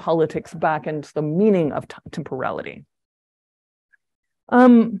 bringing politics back into the meaning of temporality.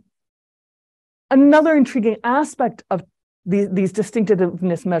 Another intriguing aspect of these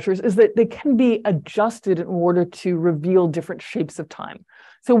distinctiveness measures is that they can be adjusted in order to reveal different shapes of time.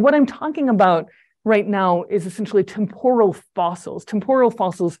 So what I'm talking about right now is essentially temporal fossils. Temporal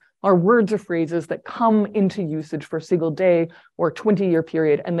fossils are words or phrases that come into usage for a single day or 20-year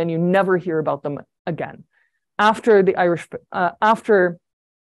period, and then you never hear about them again. After the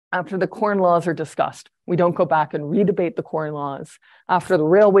Corn Laws are discussed, we don't go back and redebate the Corn Laws. After the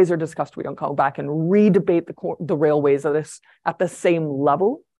railways are discussed, we don't go back and redebate the railways at the same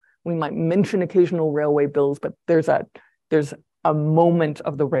level. We might mention occasional railway bills, but there's a moment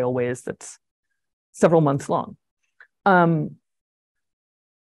of the railways that's several months long.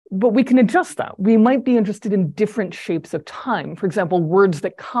 But we can adjust that. We might be interested in different shapes of time. For example, words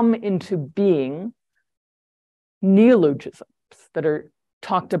that come into being, neologisms that are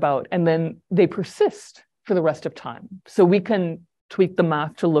talked about, and then they persist for the rest of time. So we can tweak the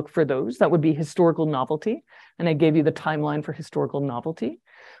math to look for those. That would be historical novelty. And I gave you the timeline for historical novelty.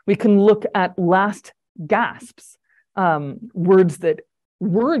 We can look at last gasps, words that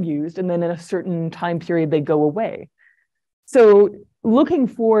were used, and then in a certain time period, they go away. So looking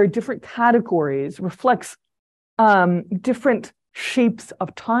for different categories reflects different shapes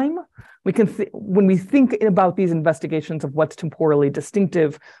of time. We can, when we think about these investigations of what's temporally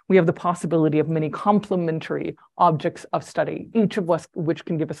distinctive, we have the possibility of many complementary objects of study, each of which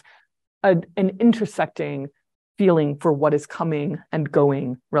can give us an intersecting feeling for what is coming and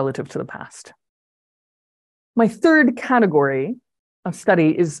going relative to the past. My third category of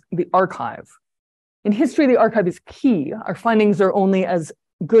study is the archive. In history, the archive is key. Our findings are only as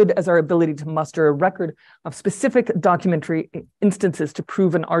good as our ability to muster a record of specific documentary instances to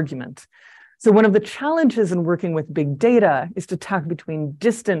prove an argument. So one of the challenges in working with big data is to tack between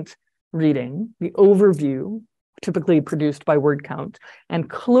distant reading, the overview, typically produced by word count, and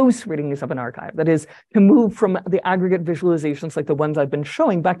close readings of an archive. That is, to move from the aggregate visualizations like the ones I've been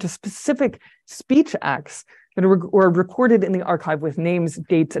showing back to specific speech acts that are recorded in the archive with names,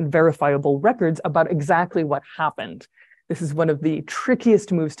 dates, and verifiable records about exactly what happened. This is one of the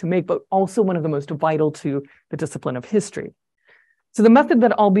trickiest moves to make, but also one of the most vital to the discipline of history. So the method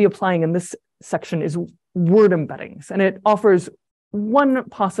that I'll be applying in this section is word embeddings, and it offers one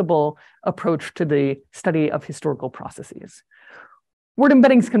possible approach to the study of historical processes. Word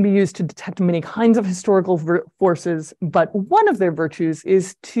embeddings can be used to detect many kinds of historical forces, but one of their virtues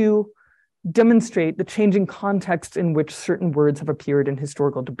is to demonstrate the changing context in which certain words have appeared in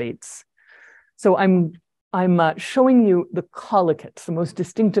historical debates. So I'm showing you the collocates, the most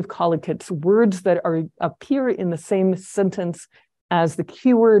distinctive collocates, words that appear in the same sentence as the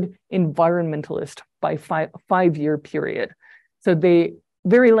keyword environmentalist by five-year period. So they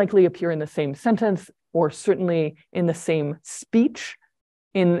very likely appear in the same sentence or certainly in the same speech.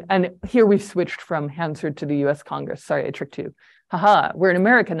 And here we've switched from Hansard to the US Congress. Sorry, I tricked you. Haha, we're in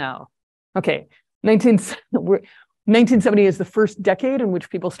America now. Okay, 1970 is the first decade in which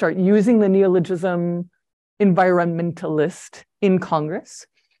people start using the neologism environmentalist in Congress.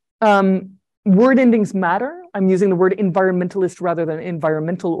 Word endings matter. I'm using the word environmentalist rather than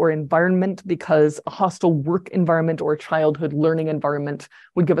environmental or environment because a hostile work environment or childhood learning environment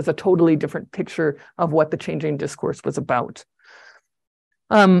would give us a totally different picture of what the changing discourse was about.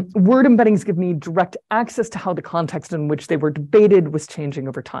 Word embeddings give me direct access to how the context in which they were debated was changing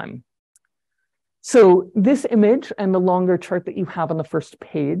over time. So this image and the longer chart that you have on the first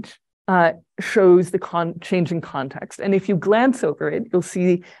page shows the changing context. And if you glance over it, you'll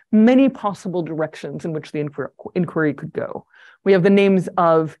see many possible directions in which the inquiry could go. We have the names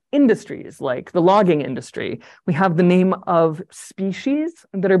of industries, like the logging industry. We have the name of species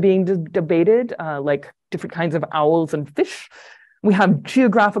that are being debated, like different kinds of owls and fish. We have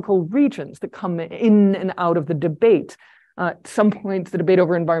geographical regions that come in and out of the debate. At some points, the debate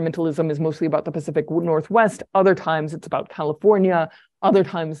over environmentalism is mostly about the Pacific Northwest. Other times, it's about California. Other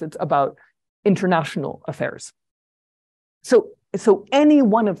times, it's about international affairs. So any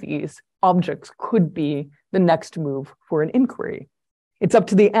one of these objects could be the next move for an inquiry. It's up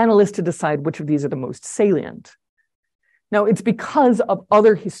to the analyst to decide which of these are the most salient. Now, it's because of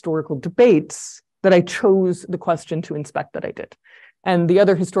other historical debates that I chose the question to inspect that I did. And the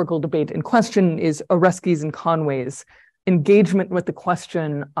other historical debate in question is Oresky's and Conway's engagement with the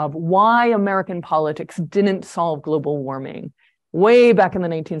question of why American politics didn't solve global warming way back in the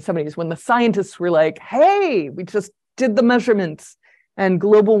 1970s when the scientists were like, hey, we just did the measurements and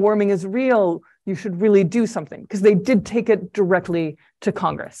global warming is real. You should really do something, because they did take it directly to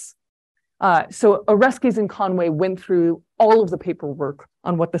Congress. So Oresky's and Conway went through all of the paperwork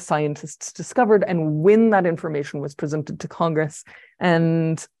on what the scientists discovered and when that information was presented to Congress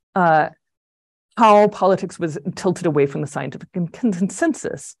and how politics was tilted away from the scientific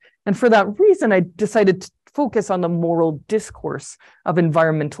consensus. And for that reason, I decided to focus on the moral discourse of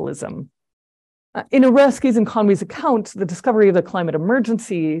environmentalism. In Oresky's and Conway's account, the discovery of the climate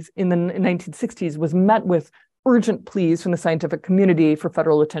emergencies in the 1960s was met with urgent pleas from the scientific community for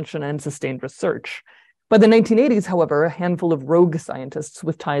federal attention and sustained research. By the 1980s, however, a handful of rogue scientists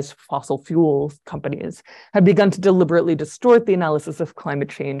with ties to fossil fuel companies had begun to deliberately distort the analysis of climate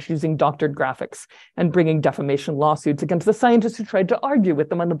change using doctored graphics and bringing defamation lawsuits against the scientists who tried to argue with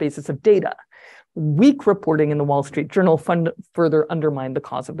them on the basis of data. Weak reporting in the Wall Street Journal further undermined the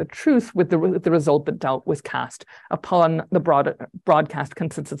cause of the truth, with the result that doubt was cast upon the broadcast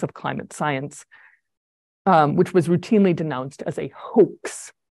consensus of climate science, which was routinely denounced as a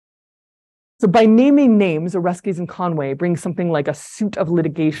hoax. So by naming names, Oresky's and Conway bring something like a suit of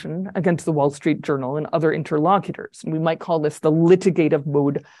litigation against the Wall Street Journal and other interlocutors. And we might call this the litigative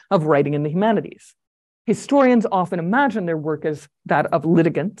mode of writing in the humanities. Historians often imagine their work as that of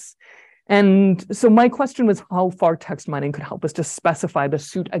litigants. And so my question was how far text mining could help us to specify the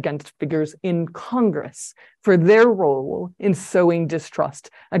suit against figures in Congress for their role in sowing distrust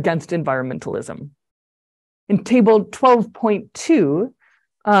against environmentalism. In table 12.2,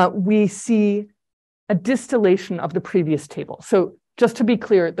 we see a distillation of the previous table. So just to be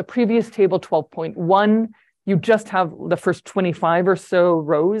clear, the previous table 12.1, you just have the first 25 or so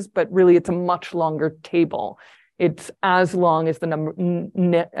rows, but really it's a much longer table. It's as long as the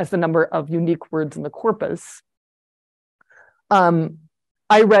number of unique words in the corpus.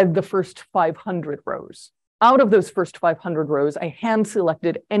 I read the first 500 rows. Out of those first 500 rows, I hand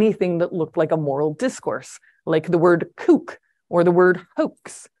selected anything that looked like a moral discourse, like the word kook, or the word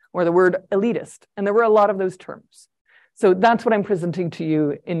hoax, or the word elitist. And there were a lot of those terms. So that's what I'm presenting to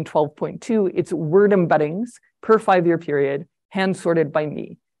you in 12.2. It's word embeddings per 5-year period, hand sorted by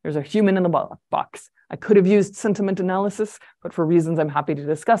me. There's a human in the box. I could have used sentiment analysis, but for reasons I'm happy to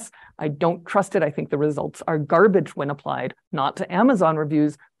discuss, I don't trust it. I think the results are garbage when applied, not to Amazon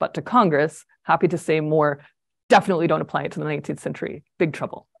reviews, but to Congress. Happy to say more. Definitely don't apply it to the 19th century. Big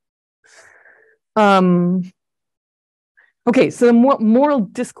trouble. Okay, so the moral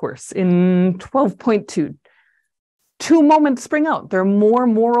discourse in 12.2. 2 moments spring out. There are more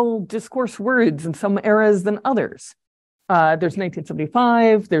moral discourse words in some eras than others. there's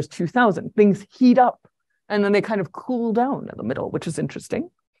 1975, there's 2000. Things heat up, and then they kind of cool down in the middle, which is interesting.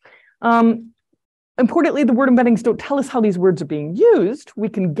 Importantly, the word embeddings don't tell us how these words are being used. We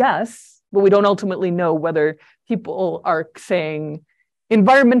can guess, but we don't ultimately know whether people are saying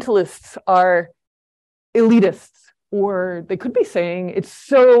environmentalists are elitists, or they could be saying it's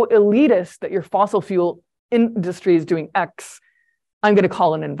so elitist that your fossil fuel industry is doing X. I'm going to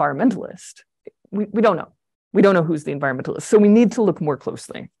call an environmentalist. We don't know. We don't know who's the environmentalist. So we need to look more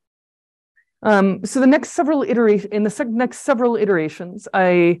closely. So the next several iterations,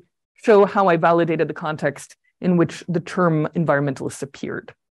 I show how I validated the context in which the term environmentalist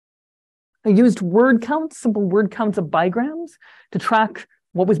appeared. I used word counts, simple word counts of bigrams to track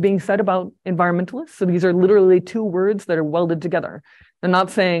what was being said about environmentalists. So these are literally two words that are welded together. They're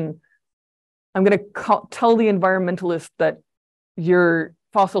not saying, I'm going to tell the environmentalist that your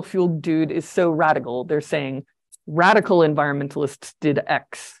fossil fuel dude is so radical. They're saying radical environmentalists did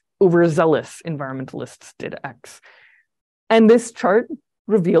X, overzealous environmentalists did X. And this chart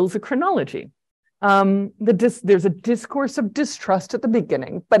reveals a chronology. There's a discourse of distrust at the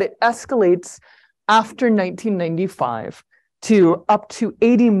beginning, but it escalates after 1995 to up to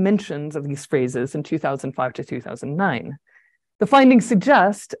 80 mentions of these phrases in 2005 to 2009. The findings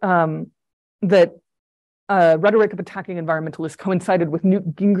suggest that rhetoric of attacking environmentalists coincided with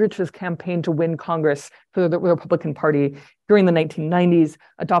Newt Gingrich's campaign to win Congress for the Republican Party during the 1990s,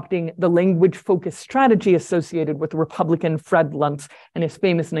 adopting the language-focused strategy associated with the Republican Fred Luntz and his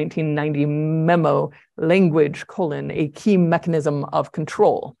famous 1990 memo, language, a key mechanism of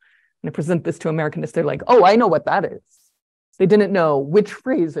control. And I present this to Americanists, they're like, oh, I know what that is. They didn't know which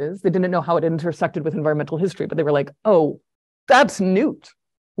phrases, they didn't know how it intersected with environmental history, but they were like, oh, that's Newt.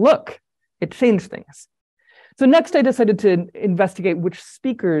 Look, it changed things. So next I decided to investigate which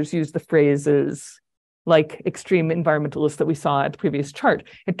speakers used the phrases like extreme environmentalists that we saw at the previous chart.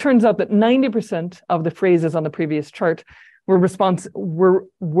 It turns out that 90% of the phrases on the previous chart were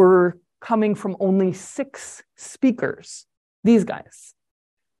coming from only 6 speakers, these guys.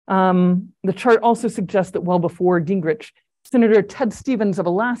 The chart also suggests that well before Gingrich, Senator Ted Stevens of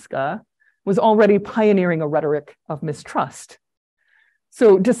Alaska was already pioneering a rhetoric of mistrust.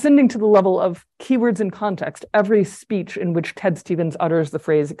 So descending to the level of keywords and context, every speech in which Ted Stevens utters the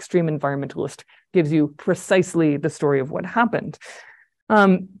phrase extreme environmentalist gives you precisely the story of what happened.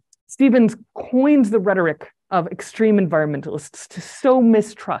 Stevens coins the rhetoric of extreme environmentalists to sow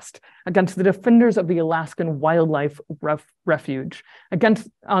mistrust against the defenders of the Alaskan wildlife refuge,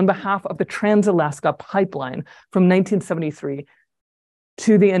 on behalf of the Trans-Alaska Pipeline from 1973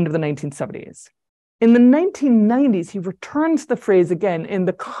 to the end of the 1970s. In the 1990s, he returns the phrase again in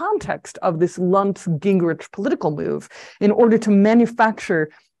the context of this Luntz-Gingrich political move in order to manufacture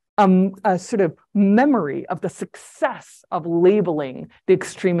a sort of memory of the success of labeling the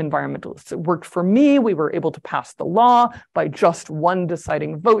extreme environmentalists. It worked for me. We were able to pass the law by just one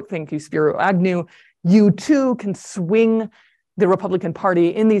deciding vote. Thank you, Spiro Agnew. You too can swing the Republican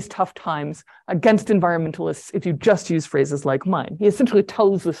Party in these tough times against environmentalists if you just use phrases like mine. He essentially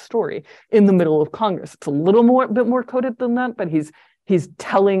tells the story in the middle of Congress. It's a bit more coded than that, but he's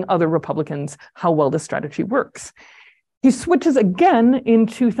telling other Republicans how well the strategy works. He switches again in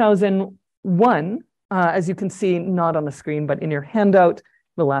 2001, as you can see, not on the screen, but in your handout,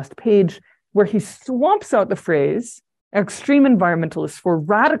 the last page, where he swaps out the phrase extreme environmentalists for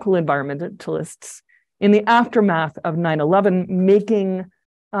radical environmentalists in the aftermath of 9/11, making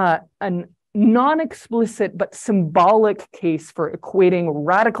a non-explicit but symbolic case for equating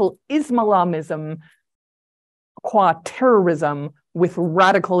radical Islamism qua terrorism with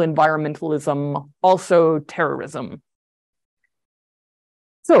radical environmentalism, also terrorism.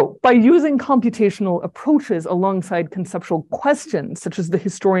 So by using computational approaches alongside conceptual questions, such as the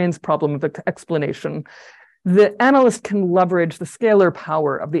historian's problem of explanation, the analyst can leverage the scalar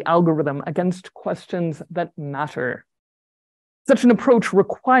power of the algorithm against questions that matter. Such an approach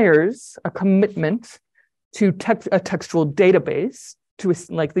requires a commitment to a textual database,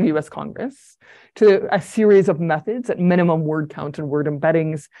 like the US Congress, to a series of methods at minimum word count and word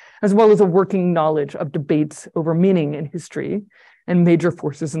embeddings, as well as a working knowledge of debates over meaning in history and major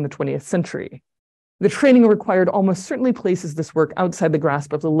forces in the 20th century. The training required almost certainly places this work outside the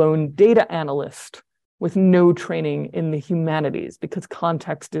grasp of the lone data analyst with no training in the humanities, because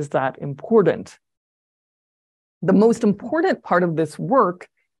context is that important. The most important part of this work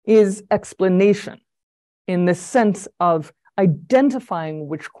is explanation, in the sense of identifying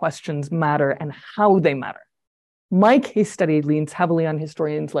which questions matter and how they matter. My case study leans heavily on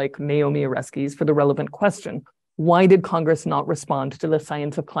historians like Naomi Oreskes for the relevant question: why did Congress not respond to the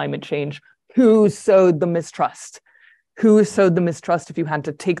science of climate change? Who sowed the mistrust? Who sowed the mistrust if you had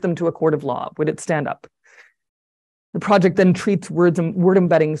to take them to a court of law? Would it stand up? The project then treats word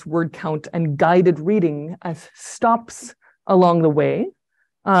embeddings, word count, and guided reading as stops along the way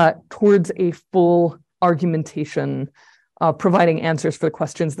towards a full argumentation, providing answers for the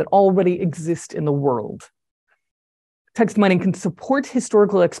questions that already exist in the world. Text mining can support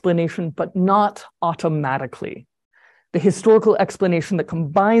historical explanation, but not automatically. The historical explanation that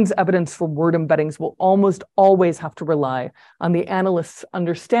combines evidence for word embeddings will almost always have to rely on the analyst's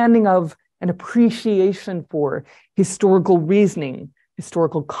understanding of and appreciation for historical reasoning,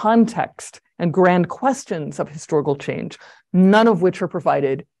 historical context, and grand questions of historical change, none of which are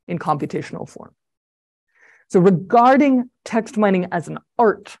provided in computational form. So regarding text mining as an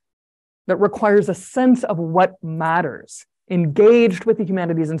art that requires a sense of what matters, engaged with the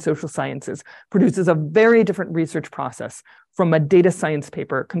humanities and social sciences, produces a very different research process from a data science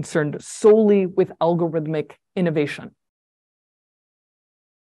paper concerned solely with algorithmic innovation.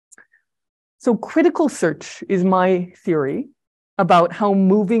 So critical search is my theory about how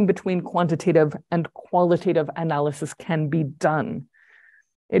moving between quantitative and qualitative analysis can be done.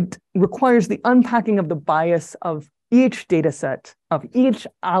 It requires the unpacking of the bias of each data set, of each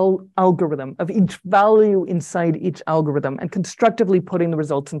algorithm, of each value inside each algorithm, and constructively putting the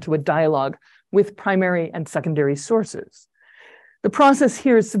results into a dialogue with primary and secondary sources. The process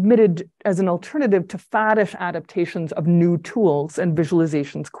here is submitted as an alternative to faddish adaptations of new tools and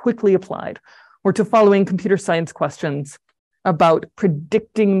visualizations quickly applied, or to following computer science questions about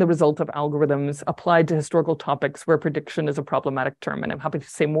predicting the result of algorithms applied to historical topics where prediction is a problematic term. And I'm happy to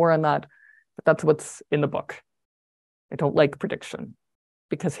say more on that, but that's what's in the book. I don't like prediction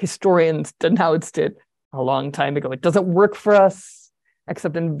because historians denounced it a long time ago. It doesn't work for us,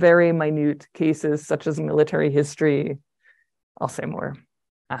 except in very minute cases, such as military history. I'll say more,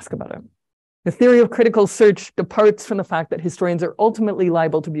 ask about it. The theory of critical search departs from the fact that historians are ultimately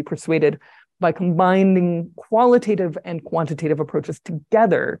liable to be persuaded by combining qualitative and quantitative approaches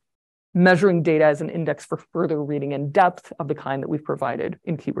together, measuring data as an index for further reading and depth of the kind that we've provided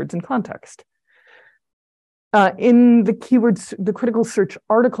in keywords and context. In the critical search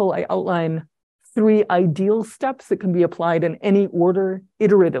article, I outline 3 ideal steps that can be applied in any order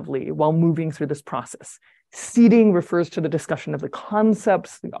iteratively while moving through this process. Seeding refers to the discussion of the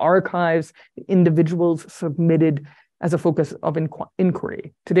concepts, the archives, the individuals submitted as a focus of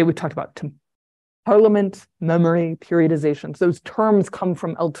inquiry. Today we talked about Parliament, memory, periodizations. Those terms come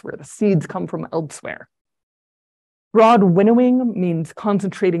from elsewhere. The seeds come from elsewhere. Broad winnowing means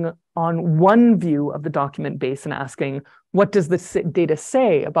concentrating on one view of the document base and asking, what does this data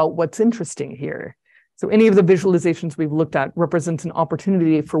say about what's interesting here? So any of the visualizations we've looked at represents an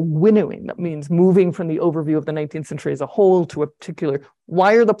opportunity for winnowing. That means moving from the overview of the 19th century as a whole to a particular,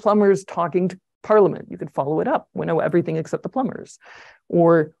 why are the plumbers talking to Parliament? You could follow it up, winnow everything except the plumbers.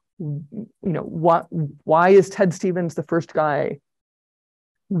 Or, why is Ted Stevens the first guy?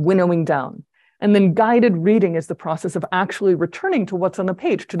 Winnowing down. And then guided reading is the process of actually returning to what's on the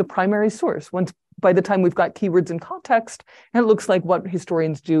page, to the primary source. By the time we've got keywords and context, and it looks like what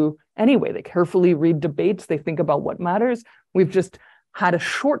historians do anyway. They carefully read debates, they think about what matters. We've just had a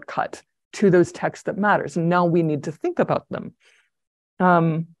shortcut to those texts that matters, and now we need to think about them.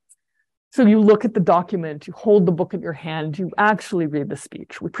 So you look at the document, you hold the book in your hand, you actually read the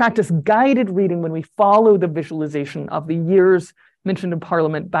speech. We practice guided reading when we follow the visualization of the years mentioned in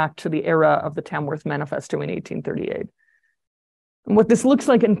Parliament back to the era of the Tamworth Manifesto in 1838. And what this looks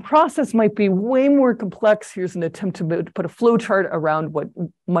like in process might be way more complex. Here's an attempt to put a flow chart around what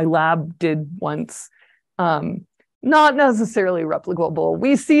my lab did once. Not necessarily replicable.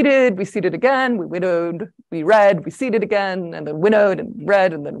 We seeded again, we winnowed, we read, we seeded again, and then winnowed and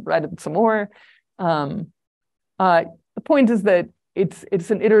then read some more. The point is that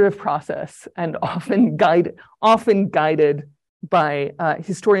it's an iterative process and often guided by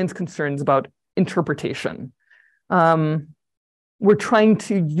historians' concerns about interpretation. We're trying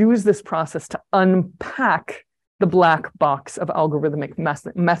to use this process to unpack the black box of algorithmic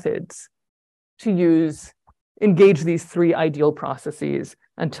methods to engage these 3 ideal processes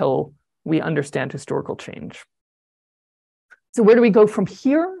until we understand historical change. So where do we go from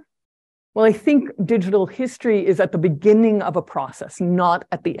here? Well, I think digital history is at the beginning of a process, not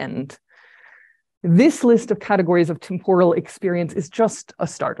at the end. This list of categories of temporal experience is just a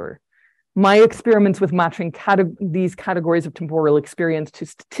starter. My experiments with matching these categories of temporal experience to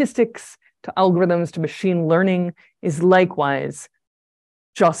statistics, to algorithms, to machine learning is likewise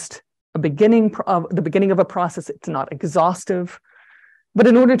just the beginning of a process. It's not exhaustive. But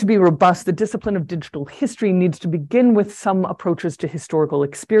in order to be robust, the discipline of digital history needs to begin with some approaches to historical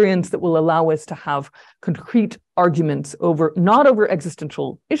experience that will allow us to have concrete arguments over, not over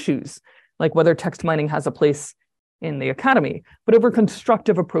existential issues, like whether text mining has a place in the academy, but over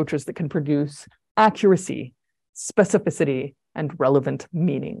constructive approaches that can produce accuracy, specificity, and relevant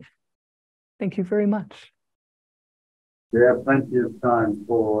meaning. Thank you very much. We have plenty of time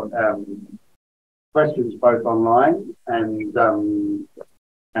for questions both online and in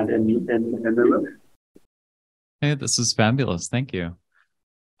the room. Hey, this is fabulous. Thank you.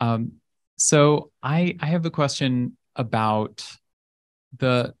 So I have a question about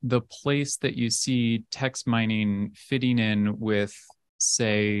the place that you see text mining fitting in with,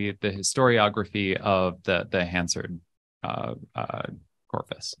 say, the historiography of the Hansard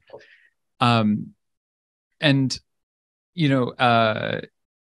corpus. And you know,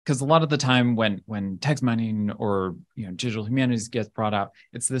 because a lot of the time when text mining or digital humanities gets brought out,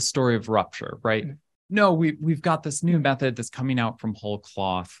 it's this story of rupture, right? Mm-hmm. No, we've got this new method that's coming out from whole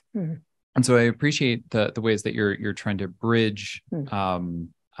cloth. Mm-hmm. And so I appreciate the ways that you're trying to bridge with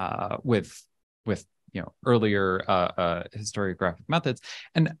earlier historiographic methods.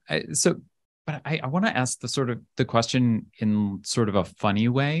 And but I want to ask the question in sort of a funny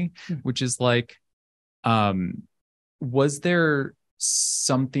way, which is like, was there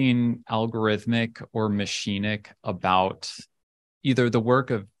something algorithmic or machinic about either the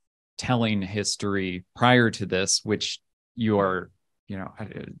work of telling history prior to this, which you are,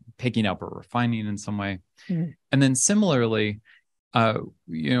 picking up or refining in some way? Mm-hmm. And then similarly,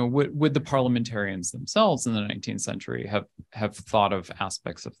 would the parliamentarians themselves in the 19th century have thought of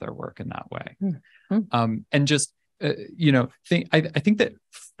aspects of their work in that way? Mm-hmm. And just, I think that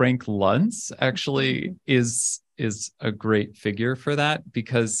Frank Luntz actually is a great figure for that,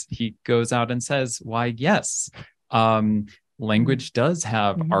 because he goes out and says, why, yes, language does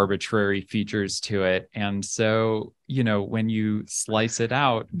have arbitrary features to it. And so, when you slice it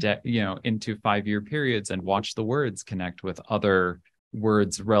out, into 5-year periods and watch the words connect with other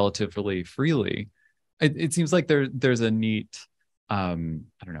words relatively freely, it seems like there's a neat,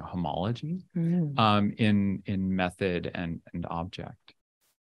 homology in method and object.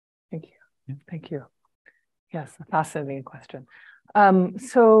 Thank you. Yeah. Thank you. Yes, a fascinating question.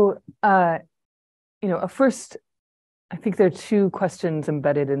 First, I think there are two questions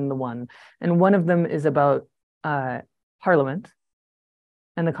embedded in the one, and one of them is about Parliament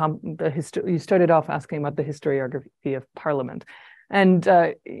and you started off asking about the historiography of Parliament. And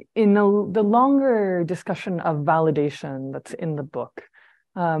in the longer discussion of validation that's in the book,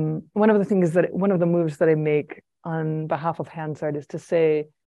 one of the moves that I make on behalf of Hansard is to say,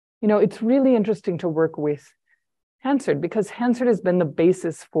 it's really interesting to work with Hansard, because Hansard has been the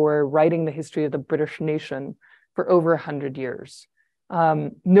basis for writing the history of the British nation for over 100 years.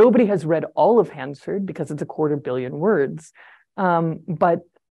 Nobody has read all of Hansard because it's 250 million words, but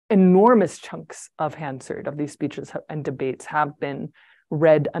enormous chunks of Hansard, of these speeches and debates, have been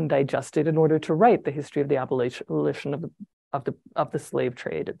read and digested in order to write the history of the abolition of the slave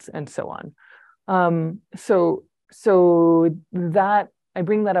trade and so on. So that I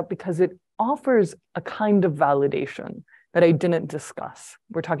bring that up because it offers a kind of validation that I didn't discuss.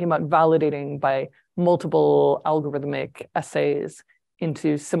 We're talking about validating by multiple algorithmic essays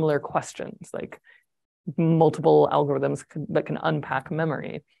into similar questions, like multiple algorithms that can unpack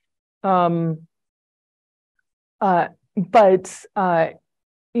memory. When one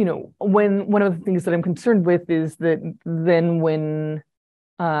of the things that I'm concerned with is that then when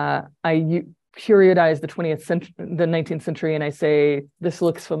I periodize the 19th century and I say, this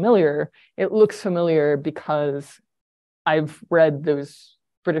looks familiar, it looks familiar because I've read those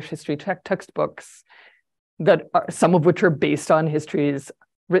British history textbooks that are, some of which are based on histories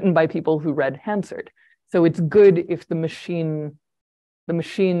written by people who read Hansard. So it's good if the machine's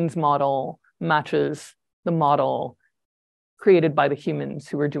model matches the model created by the humans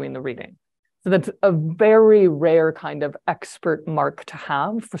who are doing the reading. So that's a very rare kind of expert mark to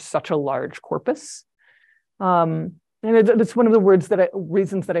have for such a large corpus. And it's one of the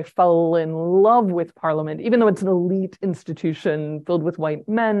reasons that I fell in love with Parliament, even though it's an elite institution filled with white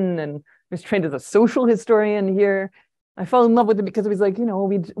men, and I was trained as a social historian here. I fell in love with it because it was like,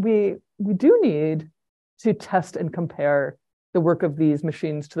 we do need to test and compare the work of these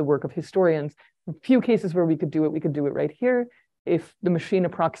machines to the work of historians. A few cases where we could do it right here. If the machine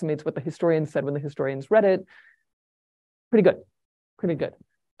approximates what the historians said when the historians read it, pretty good.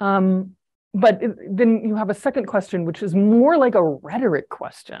 But then you have a second question, which is more like a rhetoric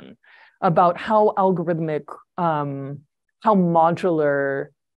question about how algorithmic, how modular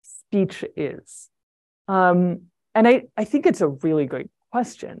speech is. And I think it's a really great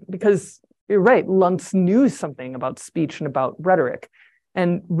question, because you're right, Luntz knew something about speech and about rhetoric,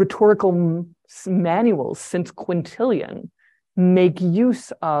 and rhetorical manuals since Quintilian make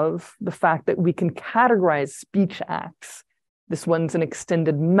use of the fact that we can categorize speech acts. This one's an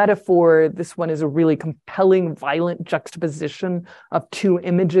extended metaphor. This one is a really compelling, violent juxtaposition of two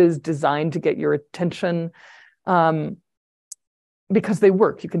images designed to get your attention, because they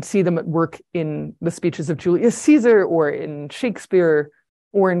work. You can see them at work in the speeches of Julius Caesar or in Shakespeare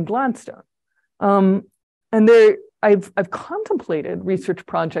or in Gladstone. And I've contemplated research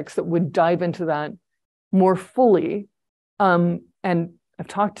projects that would dive into that more fully. And I've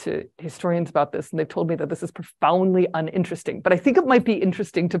talked to historians about this, and they've told me that this is profoundly uninteresting, but I think it might be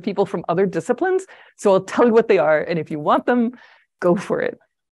interesting to people from other disciplines. So I'll tell you what they are. And if you want them, go for it.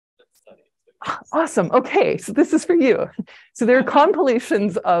 Awesome. Okay. So this is for you. So there are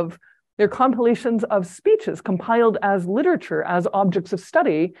compilations of speeches compiled as literature, as objects of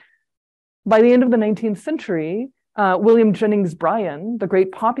study. By the end of the 19th century, William Jennings Bryan, the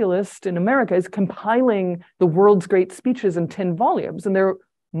great populist in America, is compiling the world's great speeches in 10 volumes. And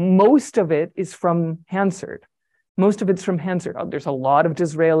most of it is from Hansard. Most of it's from Hansard. There's a lot of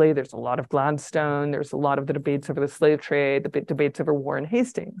Disraeli, there's a lot of Gladstone, there's a lot of the debates over the slave trade, the debates over Warren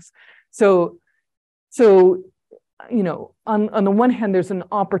Hastings. So you know, on the one hand, there's an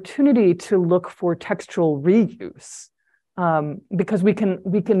opportunity to look for textual reuse, because we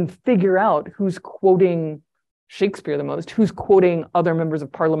can figure out who's quoting Shakespeare the most, who's quoting other members of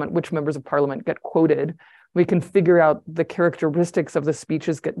parliament, which members of parliament get quoted. We can figure out the characteristics of the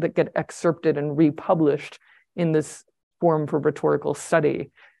speeches that get excerpted and republished in this form for rhetorical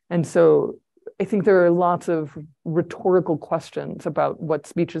study. And so I think there are lots of rhetorical questions about what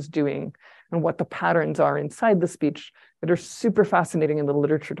speech is doing and what the patterns are inside the speech that are super fascinating in the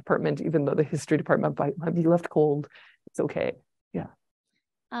literature department, even though the history department might be left cold. It's okay. Yeah.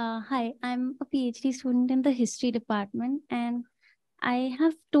 Hi, I'm a PhD student in the history department, and I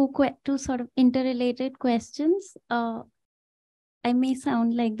have two sort of interrelated questions. I may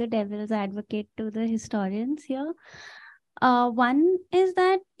sound like the devil's advocate to the historians here. One is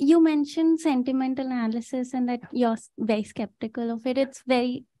that you mentioned sentimental analysis and that you're very skeptical of it. It's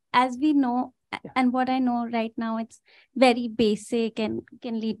very, as we know, and what I know right now, it's very basic and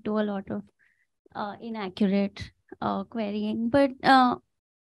can lead to a lot of inaccurate querying. But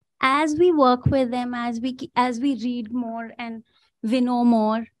as we work with them, as we read more and we know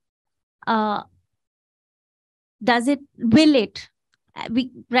more, right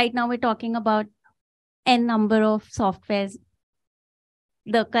now we're talking about n number of softwares,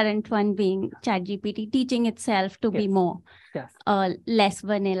 the current one being ChatGPT, teaching itself to be more less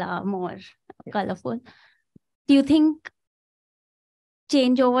vanilla, more colorful. Do you think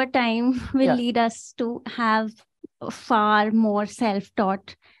change over time will lead us to have far more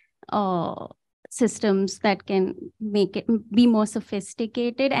self-taught systems that can make it be more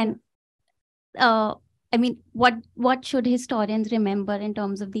sophisticated? And I mean, what should historians remember in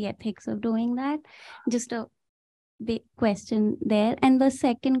terms of the ethics of doing that? Just a big question there. And the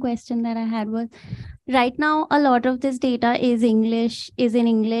second question that I had was, right now, a lot of this data is in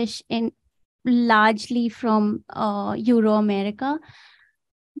English in largely from Euro-America.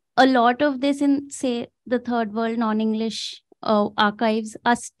 A lot of this in, say, the third world non-English archives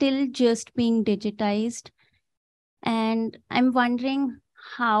are still just being digitized. And I'm wondering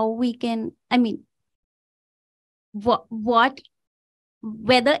how we can, I mean,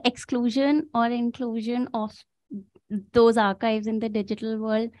 whether exclusion or inclusion of those archives in the digital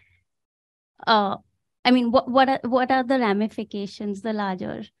world, I mean, what are the ramifications, the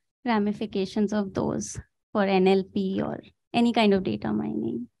larger ramifications of those for NLP or any kind of data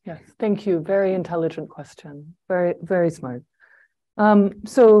mining? Yes, thank you. Very intelligent question. Very, very smart.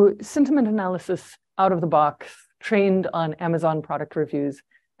 So sentiment analysis out of the box, trained on Amazon product reviews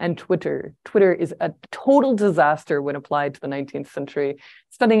and Twitter. Twitter is a total disaster when applied to the 19th century.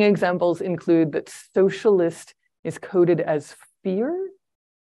 Stunning examples include that socialist is coded as fear.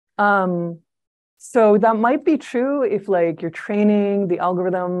 So that might be true if, like, you're training the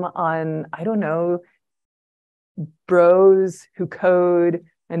algorithm on, I don't know, bros who code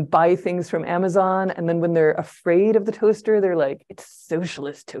and buy things from Amazon. And then when they're afraid of the toaster, they're like, it's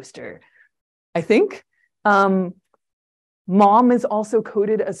socialist toaster, I think. Mom is also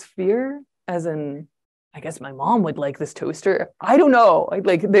coded as fear, as in, I guess my mom would like this toaster. I don't know.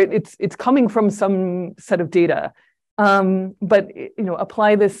 Like it's coming from some set of data. But you know,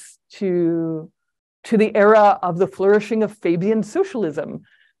 apply this to the era of the flourishing of Fabian socialism,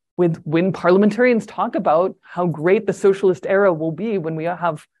 when parliamentarians talk about how great the socialist era will be when we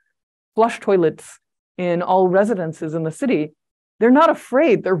have flush toilets in all residences in the city. they're not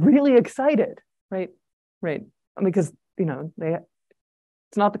afraid. They're really excited, right? Right. Because,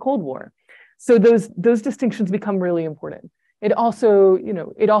 it's not the Cold War. So those distinctions become really important. It also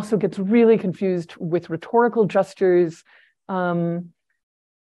gets really confused with rhetorical gestures.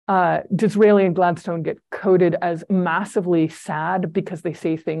 Disraeli and Gladstone get coded as massively sad because they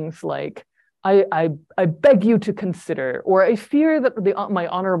say things like, I beg you to consider, or I fear that my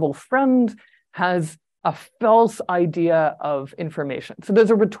honorable friend has a false idea of information. So those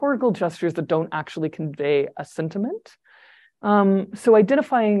are rhetorical gestures that don't actually convey a sentiment. So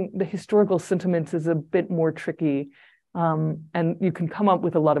identifying the historical sentiments is a bit more tricky, and you can come up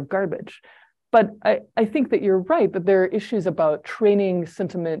with a lot of garbage. But I think that you're right, that there are issues about training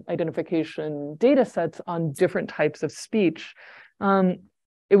sentiment identification data sets on different types of speech.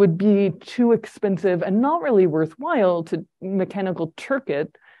 It would be too expensive and not really worthwhile to mechanical Turk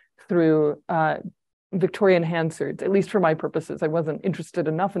it through Victorian Hansards, at least for my purposes. I wasn't interested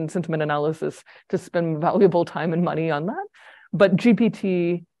enough in sentiment analysis to spend valuable time and money on that. But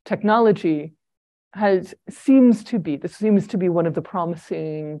GPT technology seems to be one of the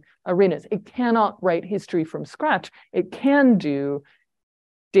promising arenas. It cannot write history from scratch. It can do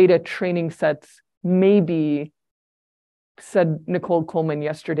data training sets, maybe, said Nicole Coleman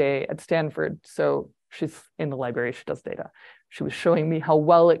yesterday at Stanford. So she's in the library, she does data. She was showing me how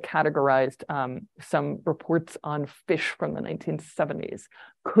well it categorized some reports on fish from the 1970s.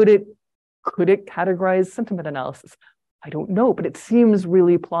 Could it categorize sentiment analysis? I don't know, but it seems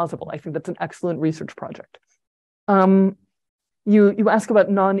really plausible. I think that's an excellent research project. You ask about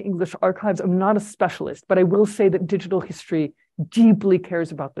non-English archives. I'm not a specialist, but I will say that digital history deeply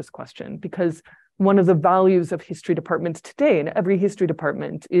cares about this question, because one of the values of history departments today, in every history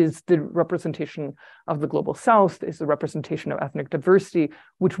department, is the representation of the global South, is the representation of ethnic diversity,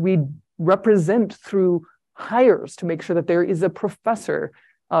 which we represent through hires to make sure that there is a professor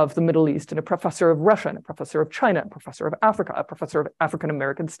of the Middle East and a professor of Russia and a professor of China, a professor of Africa, a professor of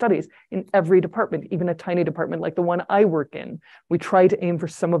African-American studies in every department, even a tiny department like the one I work in. We try to aim for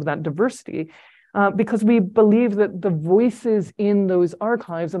some of that diversity because we believe that the voices in those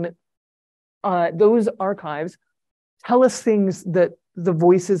archives and those archives tell us things that the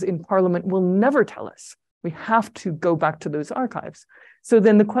voices in Parliament will never tell us. We have to go back to those archives. So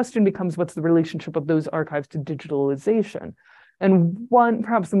then the question becomes, what's the relationship of those archives to digitalization? And one,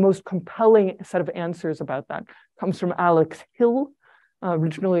 perhaps the most compelling set of answers about that comes from Alex Hill,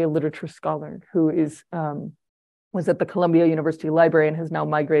 originally a literature scholar who was at the Columbia University Library and has now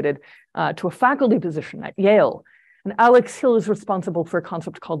migrated to a faculty position at Yale. And Alex Hill is responsible for a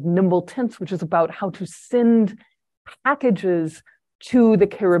concept called nimble tints, which is about how to send packages to the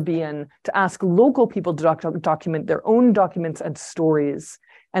Caribbean to ask local people to document their own documents and stories,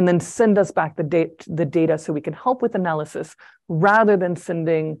 and then send us back the data so we can help with analysis, rather than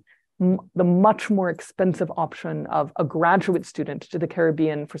sending the much more expensive option of a graduate student to the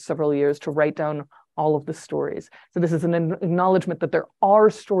Caribbean for several years to write down all of the stories. So this is an acknowledgement that there are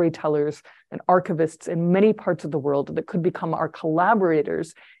storytellers and archivists in many parts of the world that could become our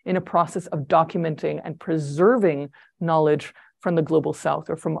collaborators in a process of documenting and preserving knowledge from the global South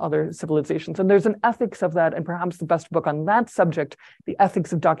or from other civilizations. And there's an ethics of that, and perhaps the best book on that subject, The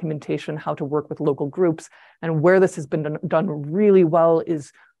Ethics of Documentation, How to Work with Local Groups. And where this has been done really well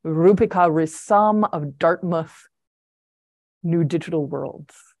is Rupika Rissam of Dartmouth, New Digital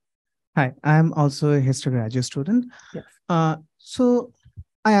Worlds. Hi, I'm also a history graduate student. Yes. So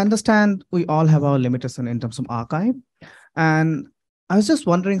I understand we all have our limitation in terms of archive. And I was just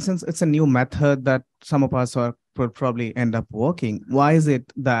wondering, since it's a new method that some of us would probably end up working, why is it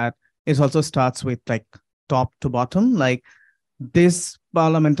that it also starts with like top to bottom? Like this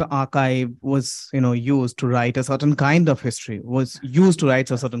parliamentary archive was, used to write a certain kind of history, was used to write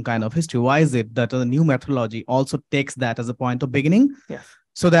a certain kind of history. Why is it that a new methodology also takes that as a point of beginning? Yes.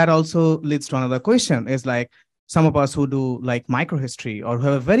 So that also leads to another question, is like some of us who do like microhistory or who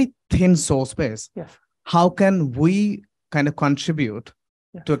have a very thin source base. Yes. How can we kind of contribute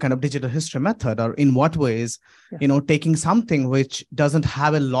Yes. to a kind of digital history method, or in what ways, Yes. taking something which doesn't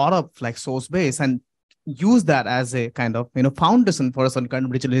have a lot of like source base and use that as a kind of, foundation for a certain kind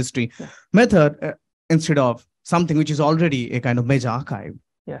of digital history method instead of something which is already a kind of major archive?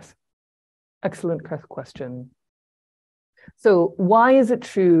 Yes. Excellent question. So why is it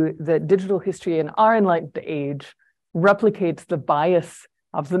true that digital history in our enlightened age replicates the bias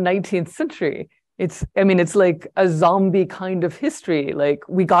of the 19th century? It's like a zombie kind of history. Like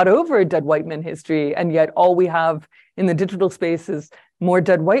we got over a dead white men history, and yet all we have in the digital space is more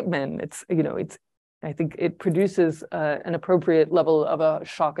dead white men. I think it produces an appropriate level of a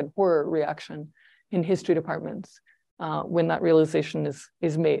shock and horror reaction in history departments. when that realization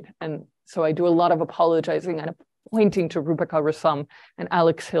is made. And so I do a lot of apologizing and pointing to Rupika Rasam and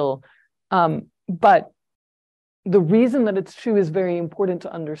Alex Hill. But the reason that it's true is very important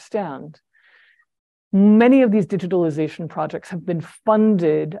to understand. Many of these digitalization projects have been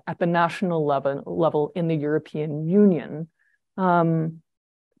funded at the national level in the European Union.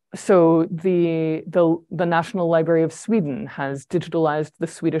 So the National Library of Sweden has digitalized the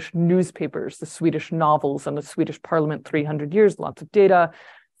Swedish newspapers, the Swedish novels, and the Swedish Parliament 300 years, lots of data.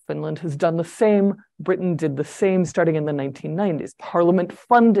 Finland has done the same. Britain did the same starting in the 1990s. Parliament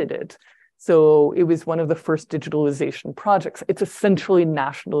funded it. So it was one of the first digitalization projects. It's essentially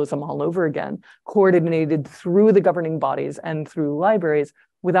nationalism all over again, coordinated through the governing bodies and through libraries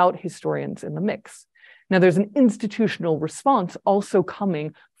without historians in the mix. Now, there's an institutional response also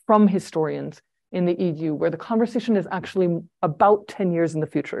coming from historians in the EU, where the conversation is actually about 10 years in the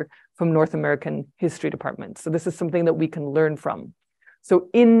future from North American history departments. So this is something that we can learn from. So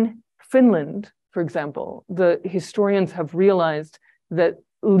in Finland, for example, the historians have realized that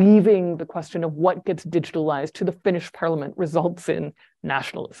leaving the question of what gets digitalized to the Finnish parliament results in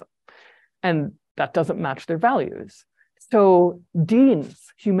nationalism. And that doesn't match their values. So deans,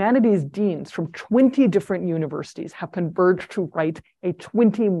 humanities deans from 20 different universities have converged to write a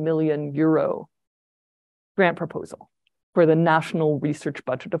 20 million euro grant proposal for the national research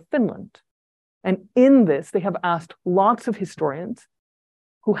budget of Finland. And in this, they have asked lots of historians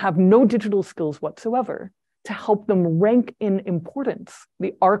who have no digital skills whatsoever to help them rank in importance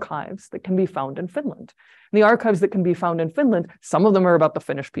the archives that can be found in Finland. And the archives that can be found in Finland, some of them are about the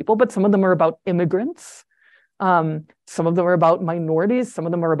Finnish people, but some of them are about immigrants. Some of them are about minorities, some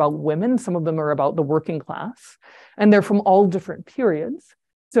of them are about women, some of them are about the working class, and they're from all different periods.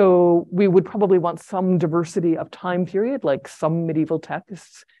 So we would probably want some diversity of time period, like some medieval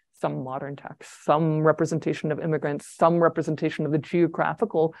texts, some modern texts, some representation of immigrants, some representation of the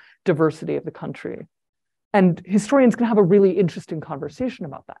geographical diversity of the country. And historians can have a really interesting conversation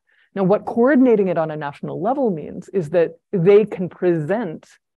about that. Now, what coordinating it on a national level means is that they can present,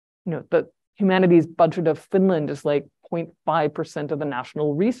 the humanities budget of Finland is like 0.5% of the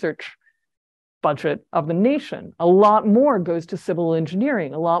national research budget of the nation. A lot more goes to civil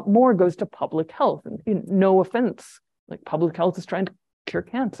engineering. A lot more goes to public health. And no offense, like public health is trying to cure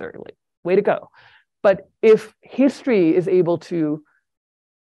cancer, like way to go. But if history is able to,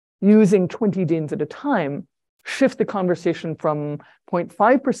 using 20 deans at a time, shift the conversation from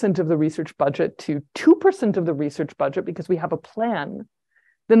 0.5% of the research budget to 2% of the research budget because we have a plan,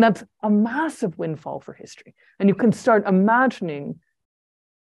 then that's a massive windfall for history. And you can start imagining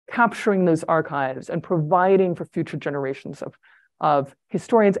capturing those archives and providing for future generations of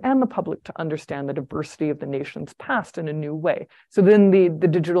historians and the public to understand the diversity of the nation's past in a new way. So then the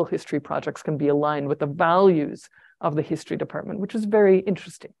digital history projects can be aligned with the values of the history department, which is very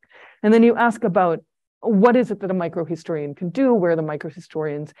interesting. And then you ask about what is it that a microhistorian can do, where the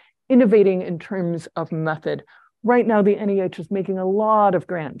microhistorians innovating in terms of method. Right now, the NEH is making a lot of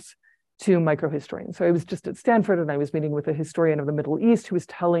grants to microhistorians. So I was just at Stanford and I was meeting with a historian of the Middle East who was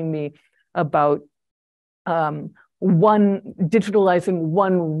telling me about digitalizing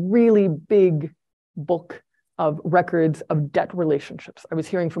one really big book of records of debt relationships. I was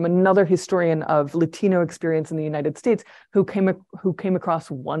hearing from another historian of Latino experience in the United States who came across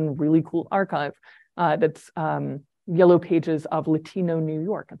one really cool archive that's yellow pages of Latino New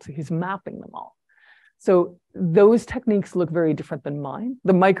York. And so he's mapping them all. So those techniques look very different than mine.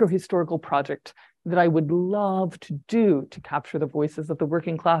 The microhistorical project that I would love to do to capture the voices of the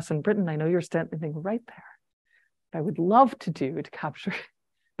working class in Britain, I know you're standing right there. What I would love to do to capture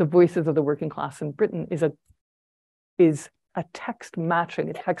the voices of the working class in Britain is a text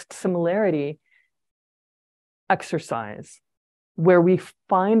matching, a text similarity exercise where we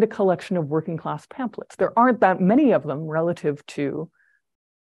find a collection of working class pamphlets. There aren't that many of them relative to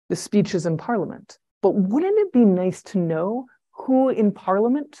the speeches in Parliament. But wouldn't it be nice to know who in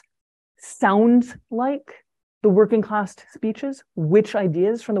Parliament sounds like the working class speeches, which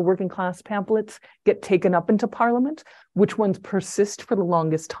ideas from the working class pamphlets get taken up into Parliament, which ones persist for the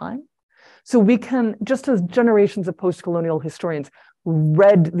longest time? So we can, just as generations of post-colonial historians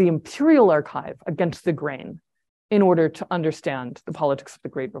read the imperial archive against the grain in order to understand the politics of the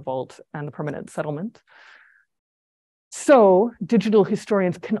Great Revolt and the permanent settlement, so digital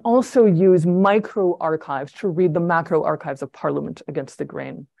historians can also use micro archives to read the macro archives of Parliament against the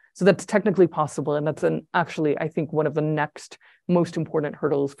grain. So that's technically possible. And that's actually, I think, one of the next most important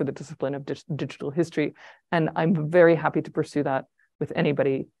hurdles for the discipline of digital history. And I'm very happy to pursue that with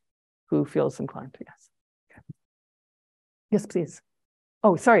anybody who feels inclined to. Yes. Okay. Yes, please.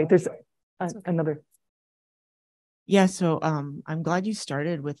 Oh, sorry, there's another. Yeah, so I'm glad you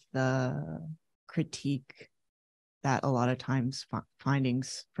started with the critique that a lot of times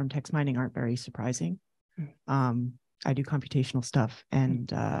findings from text mining aren't very surprising. I do computational stuff,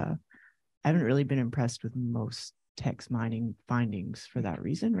 and I haven't really been impressed with most text mining findings for that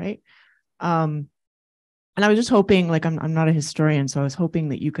reason, right? And I was just hoping, like, I'm not a historian, so I was hoping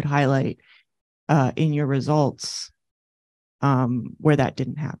that you could highlight in your results where that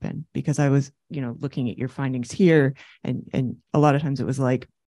didn't happen, because I was, looking at your findings here, and a lot of times it was like,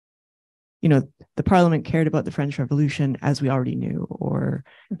 the Parliament cared about the French Revolution as we already knew, or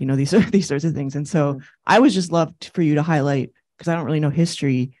these sorts of things. And so I would just love for you to highlight, because I don't really know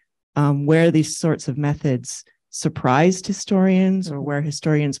history, where these sorts of methods surprised historians, or where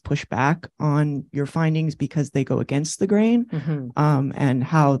historians push back on your findings because they go against the grain, and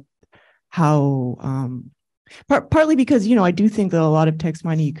how partly because I do think that a lot of text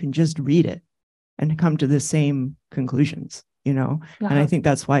mining, you can just read it and come to the same conclusions, and I think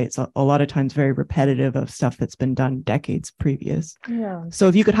that's why it's a lot of times very repetitive of stuff that's been done decades previous. So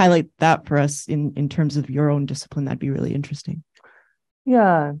if you could highlight that for us in terms of your own discipline, that'd be really interesting.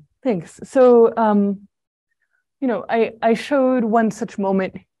 Yeah, thanks. So I showed one such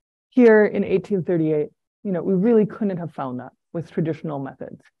moment here in 1838. We really couldn't have found that with traditional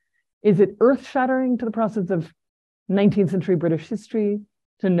methods. Is it earth-shattering to the process of 19th century British history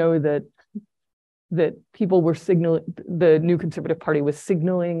to know that people were signaling, the New Conservative Party was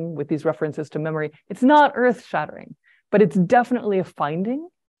signaling with these references to memory? It's not earth-shattering, but it's definitely a finding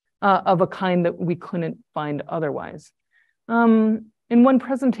of a kind that we couldn't find otherwise. In one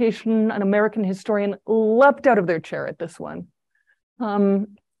presentation, an American historian leapt out of their chair at this one.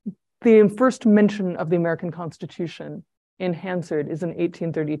 The first mention of the American Constitution in Hansard is in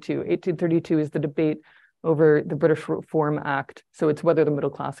 1832. 1832 is the debate over the British Reform Act. So it's whether the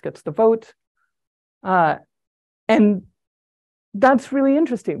middle class gets the vote. And that's really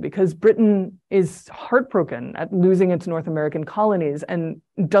interesting, because Britain is heartbroken at losing its North American colonies and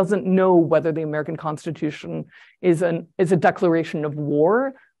doesn't know whether the American Constitution is a declaration of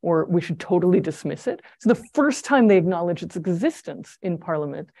war, or we should totally dismiss it. So the first time they acknowledge its existence in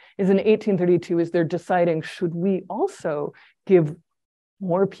Parliament is in 1832, as they're deciding, should we also give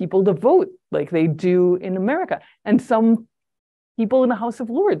more people the vote like they do in America? And some people in the House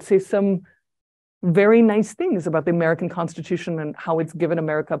of Lords say some very nice things about the American Constitution and how it's given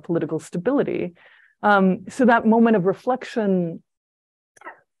America political stability. So that moment of reflection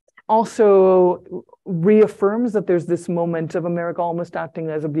also reaffirms that there's this moment of America almost acting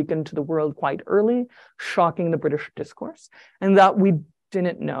as a beacon to the world quite early, shocking the British discourse, and that we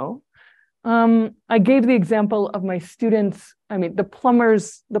didn't know. I gave the example of my students. I mean, the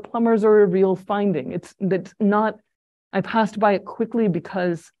plumbers are a real finding. That's not, I passed by it quickly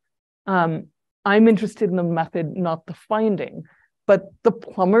because I'm interested in the method, not the finding. But the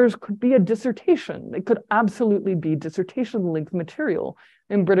plumbers could be a dissertation. They could absolutely be dissertation-length material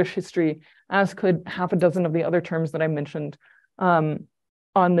in British history, as could half a dozen of the other terms that I mentioned on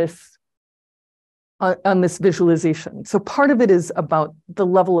this visualization. So part of it is about the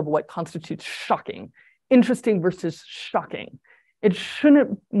level of what constitutes shocking, interesting versus shocking. It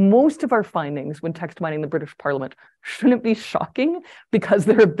shouldn't, most of our findings when text mining the British Parliament shouldn't be shocking, because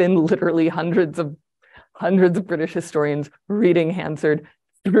there have been literally hundreds of British historians reading Hansard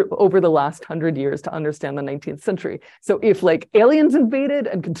over the last 100 years to understand the 19th century. So if like aliens invaded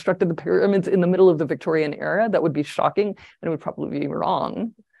and constructed the pyramids in the middle of the Victorian era, that would be shocking, and it would probably be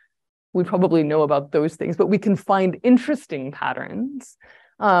wrong. We probably know about those things, but we can find interesting patterns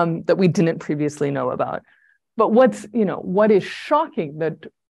that we didn't previously know about. But what is shocking that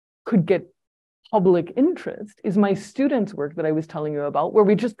could get public interest is my students' work that I was telling you about, where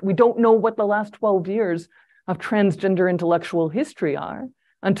we don't know what the last 12 years of transgender intellectual history are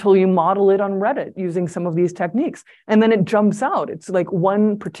until you model it on Reddit using some of these techniques. And then it jumps out. It's like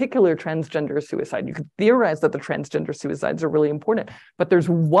one particular transgender suicide. You could theorize that the transgender suicides are really important, but there's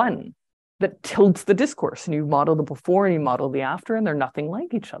one that tilts the discourse, and you model the before and you model the after, and they're nothing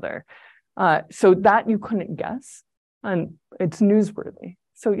like each other. So that you couldn't guess, and it's newsworthy.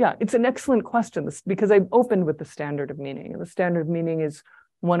 So yeah, it's an excellent question, because I opened with the standard of meaning, and the standard of meaning is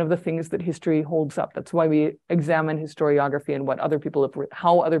one of the things that history holds up. That's why we examine historiography and what other people have written,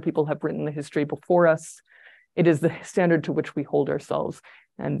 how other people have written the history before us. It is the standard to which we hold ourselves,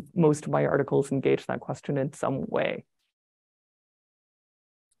 and most of my articles engage that question in some way.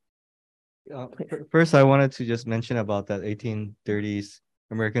 First, I wanted to just mention about that 1830s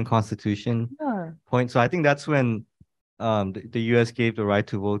American Constitution point. So I think that's when the U.S. gave the right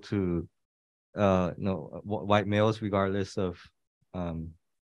to vote to white males, regardless of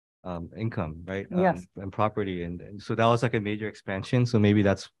income, right? Yes. And property, and so that was like a major expansion. So maybe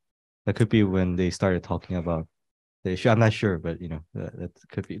that could be when they started talking about the issue. I'm not sure, but that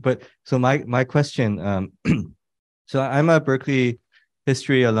could be. But so my question, so I'm a Berkeley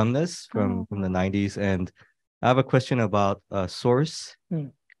history alumnus from the 90s, and I have a question about source.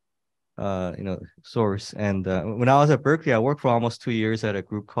 Source. And when I was at Berkeley, I worked for almost 2 years at a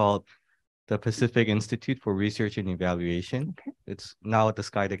group called the Pacific Institute for Research and Evaluation. Okay. It's now at the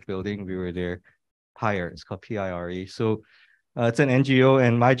Skydeck building. We were there prior. It's called PIRE. So it's an NGO,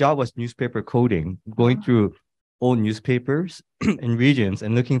 and my job was newspaper coding, going through old newspapers in regions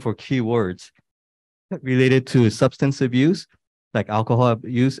and looking for keywords related to substance abuse, like alcohol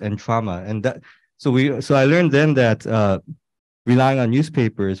abuse and trauma. And so I learned then that relying on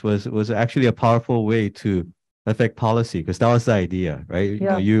newspapers was actually a powerful way to affect policy, because that was the idea, right?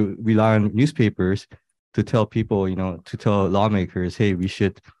 Yeah. You rely on newspapers to tell people, to tell lawmakers, hey, we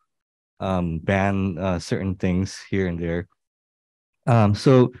should ban certain things here and there.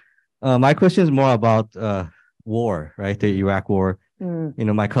 So my question is more about war, right? The Iraq war.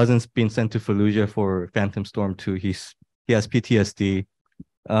 My cousin's been sent to Fallujah for Phantom Storm 2. He has PTSD.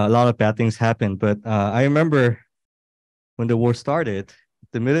 A lot of bad things happened, but I remember when the war started,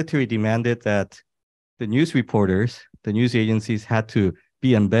 the military demanded that the news reporters, the news agencies, had to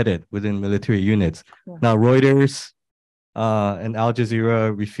be embedded within military units. Yeah. Now, Reuters and Al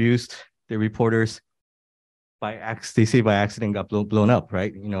Jazeera refused. The reporters, by accident, got blown up,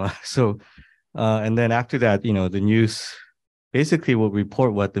 right? So, and then after that, the news basically will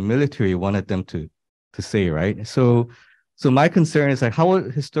report what the military wanted them to say, right? So my concern is, like, how will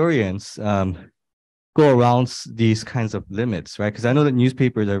historians go around these kinds of limits, right? Because I know that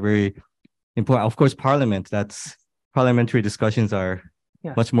newspapers are very important. Of course, parliamentary discussions are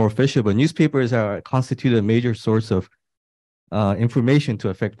much more official, but newspapers constitute a major source of information to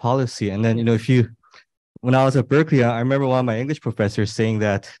affect policy. And then, when I was at Berkeley, I remember one of my English professors saying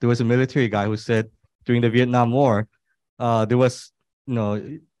that there was a military guy who said during the Vietnam War, there was,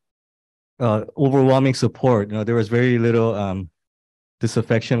 overwhelming support. There was very little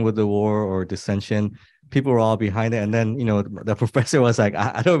disaffection with the war or dissension. People were all behind it. And then, the professor was like,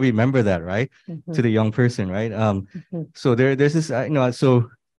 I don't remember that, right? To the young person, right? So there's this, so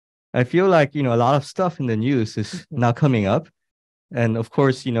I feel like, a lot of stuff in the news is now coming up. And of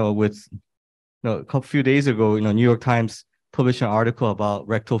course, with, a few days ago, New York Times published an article about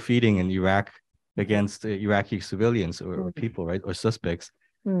rectal feeding in Iraq against Iraqi civilians or people, right? Or suspects.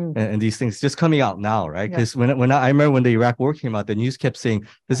 And these things just coming out now, right? Because when I remember when the Iraq war came out, the news kept saying,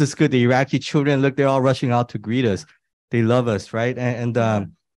 "This is good. The Iraqi children, look, they're all rushing out to greet us. They love us, right?" And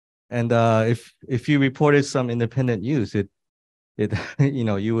if you reported some independent news, it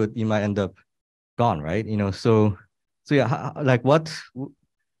you might end up gone, right? So yeah, like what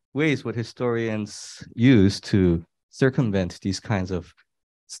ways would historians use to circumvent these kinds of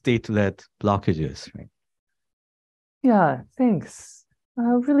state-led blockages, right? Yeah, thanks.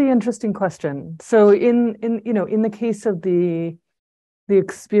 Really interesting question. So in the case of the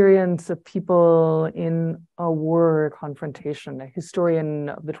experience of people in a war or confrontation, a historian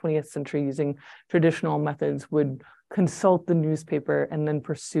of the 20th century using traditional methods would consult the newspaper and then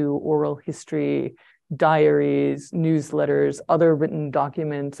pursue oral history, diaries, newsletters, other written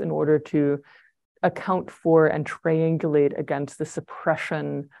documents in order to account for and triangulate against the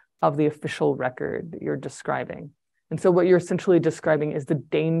suppression of the official record that you're describing. And so what you're essentially describing is the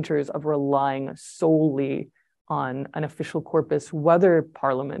dangers of relying solely on an official corpus, whether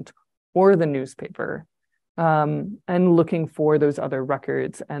Parliament or the newspaper, and looking for those other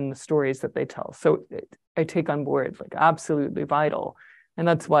records and the stories that they tell. So I take on board, like, absolutely vital. And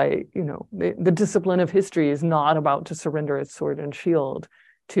that's why, the discipline of history is not about to surrender its sword and shield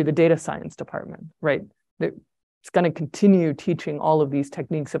to the data science department, right? It's going to continue teaching all of these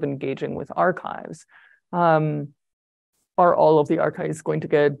techniques of engaging with archives. Are all of the archives going to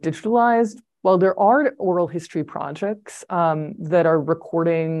get digitalized? Well, there are oral history projects that are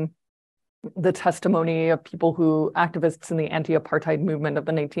recording the testimony of activists in the anti-apartheid movement of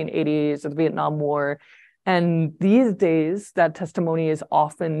the 1980s, of the Vietnam War. And these days, that testimony is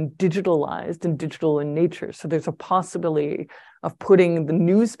often digitalized and digital in nature. So there's a possibility of putting the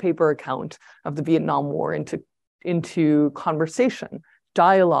newspaper account of the Vietnam War into conversation,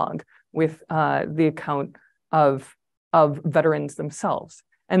 dialogue with the account of veterans themselves.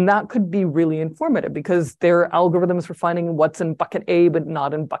 And that could be really informative because there are algorithms for finding what's in bucket A, but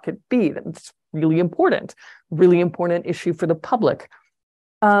not in bucket B. That's really important issue for the public.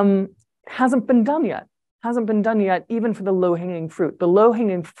 Hasn't been done yet, even for the low-hanging fruit. The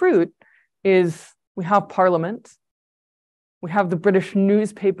low-hanging fruit is we have Parliament, We have the British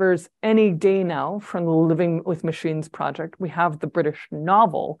newspapers any day now from the Living with Machines project. We have the British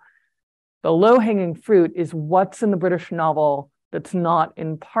novel. The low-hanging fruit is what's in the British novel that's not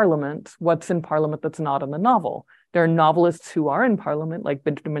in Parliament, what's in Parliament that's not in the novel. There are novelists who are in Parliament, like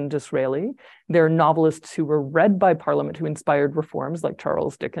Benjamin Disraeli. There are novelists who were read by Parliament who inspired reforms, like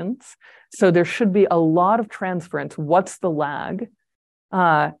Charles Dickens. So there should be a lot of transference. What's the lag?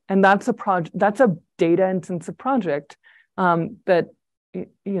 And that's a data-intensive project that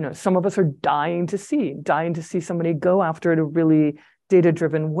some of us are dying to see somebody go after it in a really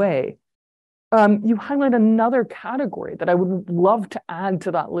data-driven way. You highlight another category that I would love to add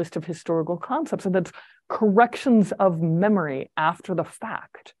to that list of historical concepts, and that's corrections of memory after the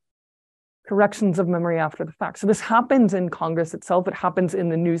fact. Corrections of memory after the fact. So this happens in Congress itself. It happens in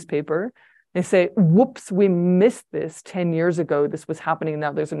the newspaper. They say, whoops, we missed this 10 years ago. This was happening.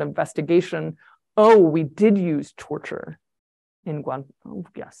 Now there's an investigation. Oh, we did use torture in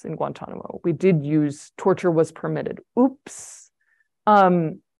Guantanamo. We did use torture was permitted. Oops.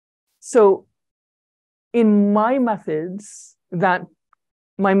 So in my methods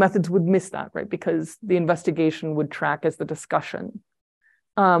would miss that, right? Because the investigation would track as the discussion.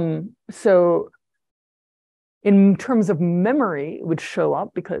 So in terms of memory, it would show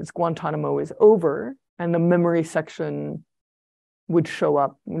up because Guantanamo is over, and the memory section would show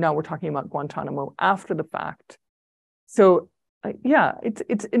up. Now we're talking about Guantanamo after the fact. So yeah,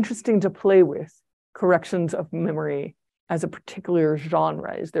 it's interesting to play with corrections of memory as a particular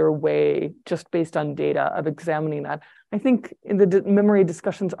genre. Is there a way, just based on data, of examining that? I think the memory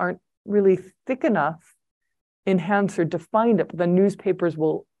discussions aren't really thick enough, enhanced or defined it, but the newspapers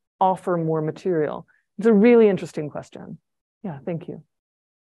will offer more material. It's a really interesting question. Yeah, thank you.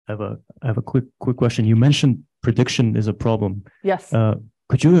 I have a quick question. You mentioned prediction is a problem. Yes.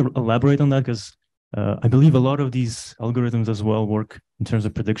 Could you elaborate on that? Because I believe a lot of these algorithms as well work in terms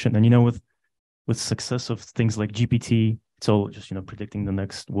of prediction. And with success of things like GPT, it's all just predicting the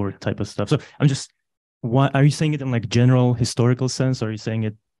next word type of stuff. So why are you saying it in like general historical sense, or are you saying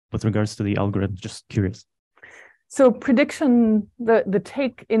it with regards to the algorithm? Just curious. So prediction, the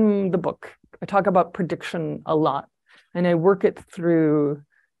take in the book, I talk about prediction a lot, and I work it through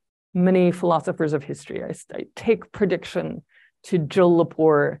many philosophers of history. I take prediction to Gilles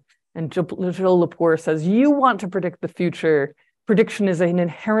Lepore, and Gilles Lepore says, you want to predict the future. Prediction is an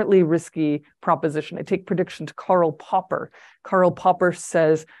inherently risky proposition. I take prediction to Karl Popper. Karl Popper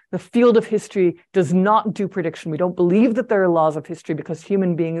says the field of history does not do prediction. We don't believe that there are laws of history because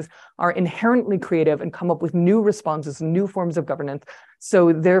human beings are inherently creative and come up with new responses, new forms of governance.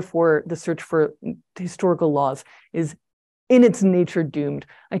 So therefore, the search for historical laws is in its nature doomed.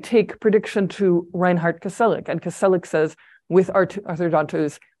 I take prediction to Reinhard Koselleck, and Koselleck says, with Arthur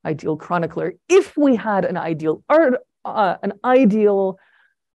Danto's ideal chronicler, if we had an ideal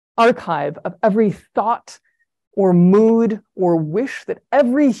archive of every thought or mood or wish that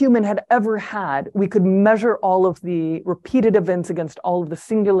every human had ever had, we could measure all of the repeated events against all of the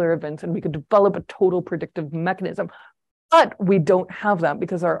singular events, and we could develop a total predictive mechanism. But we don't have that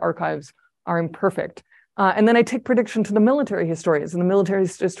because our archives are imperfect. And then I take prediction to the military historians, and the military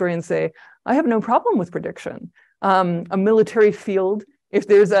historians say, I have no problem with prediction. A military field, if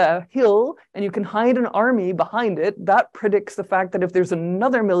there's a hill and you can hide an army behind it, that predicts the fact that if there's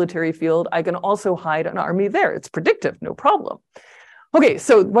another military field, I can also hide an army there. It's predictive, no problem. Okay,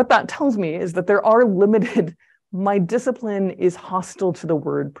 so what that tells me is that there are limited, my discipline is hostile to the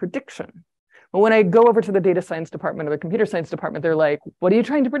word prediction. But when I go over to the data science department or the computer science department, they're like, what are you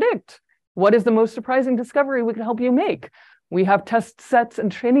trying to predict? What is the most surprising discovery we can help you make? We have test sets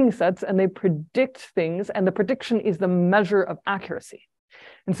and training sets, and they predict things, and the prediction is the measure of accuracy.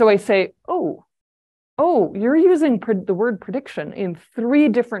 And so I say, oh, you're using the word prediction in 3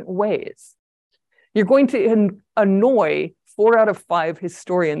 different ways. You're going to annoy 4 out of 5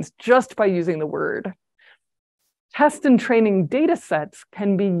 historians just by using the word. Test and training data sets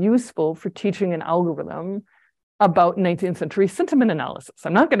can be useful for teaching an algorithm about 19th century sentiment analysis.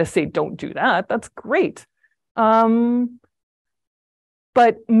 I'm not going to say don't do that. That's great.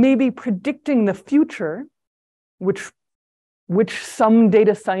 But maybe predicting the future, which some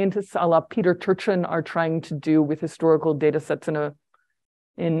data scientists a la Peter Turchin are trying to do with historical data sets in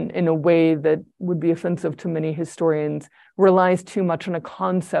a way that would be offensive to many historians, relies too much on a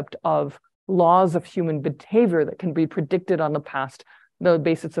concept of laws of human behavior that can be predicted on the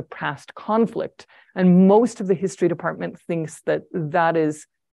basis of past conflict. And most of the history department thinks that that is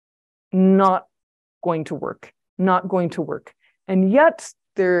not going to work. And yet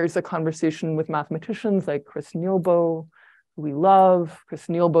there's a conversation with mathematicians like Chris Nielbo, who we love. Chris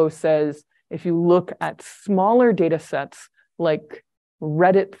Nielbo says, if you look at smaller data sets like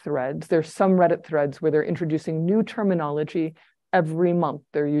Reddit threads. There's some Reddit threads where they're introducing new terminology every month.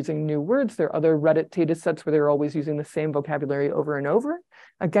 They're using new words. There are other Reddit data sets where they're always using the same vocabulary over and over.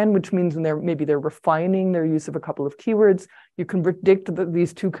 Again, which means maybe they're refining their use of a couple of keywords. You can predict that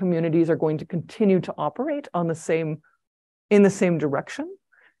these two communities are going to continue to operate in the same direction.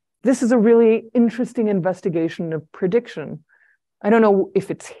 This is a really interesting investigation of prediction. I don't know if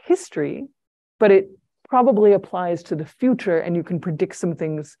it's history, but it probably applies to the future, and you can predict some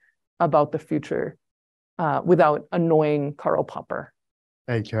things about the future without annoying Karl Popper.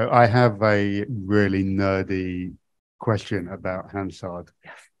 Hey, Joe, I have a really nerdy question about Hansard.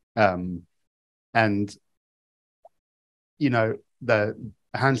 Yes. And, you know, the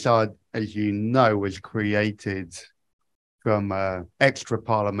Hansard, as you know, was created from an extra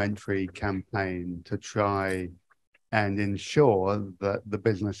parliamentary campaign to try and ensure that the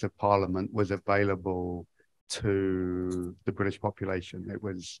business of Parliament was available to the British population. It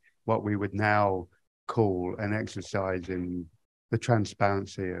was what we would now call an exercise in the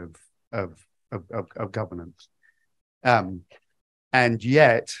transparency of governance. And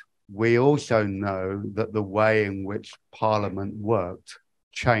yet, we also know that the way in which Parliament worked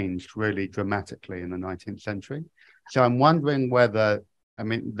changed really dramatically in the 19th century. So I'm wondering whether, I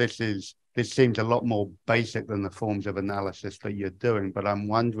mean, this seems a lot more basic than the forms of analysis that you're doing, but I'm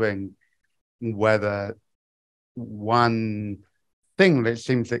wondering whether one thing that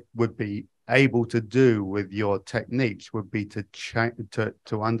seems that would be able to do with your techniques would be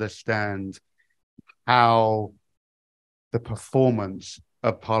to understand how the performance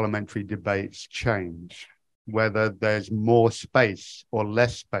of parliamentary debates change, whether there's more space or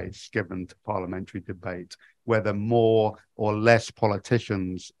less space given to parliamentary debate, whether more or less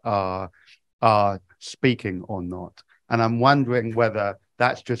politicians are speaking or not. And I'm wondering whether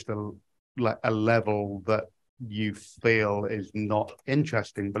that's just a level that you feel is not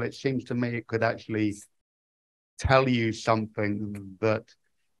interesting, but it seems to me it could actually tell you something that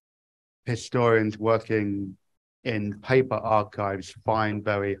historians working in paper archives find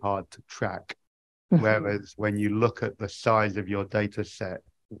very hard to track. Whereas when you look at the size of your data set,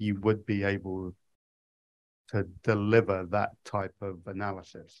 you would be able to deliver that type of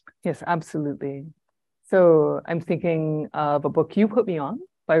analysis. Yes, absolutely. So I'm thinking of a book you put me on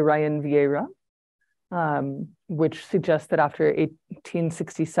by Ryan Vieira, which suggests that after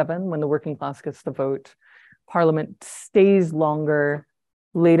 1867, when the working class gets the vote, Parliament stays longer,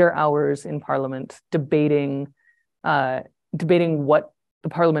 later hours in Parliament, debating what the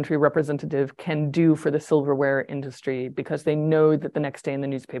parliamentary representative can do for the silverware industry, because they know that the next day in the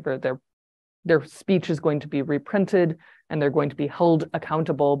newspaper, their speech is going to be reprinted and they're going to be held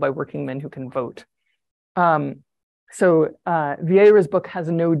accountable by working men who can vote. So Vieira's book has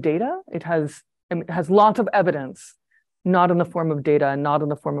no data. It has lots of evidence, not in the form of data, not in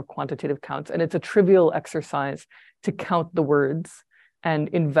the form of quantitative counts. And it's a trivial exercise to count the words and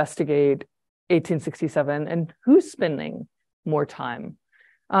investigate 1867 and who's spending more time.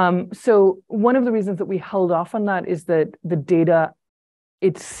 So one of the reasons that we held off on that is that the data,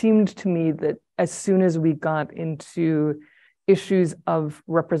 it seemed to me that as soon as we got into issues of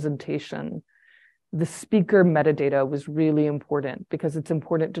representation, the speaker metadata was really important, because it's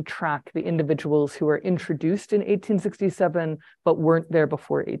important to track the individuals who were introduced in 1867 but weren't there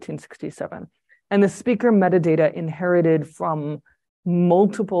before 1867. And the speaker metadata inherited from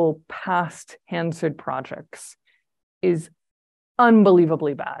multiple past Hansard projects is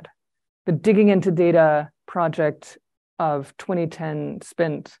unbelievably bad. The Digging into Data project of 2010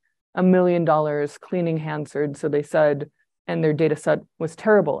 spent $1 million cleaning Hansard, so they said, and their data set was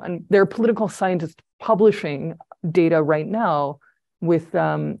terrible. And there are political scientists publishing data right now with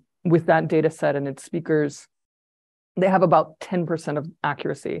that data set and its speakers. They have about 10% of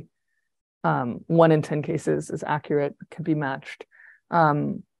accuracy. 1 in 10 cases is accurate, can be matched.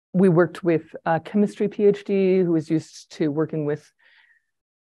 We worked with a chemistry PhD who was used to working with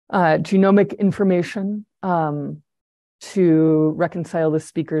genomic information to reconcile the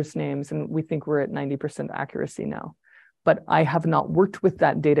speakers' names, and we think we're at 90% accuracy now. But I have not worked with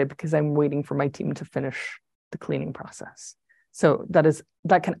that data because I'm waiting for my team to finish the cleaning process. So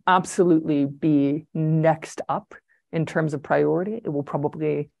that can absolutely be next up in terms of priority. It will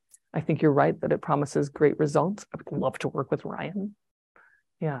probably, I think you're right, that it promises great results. I would love to work with Ryan.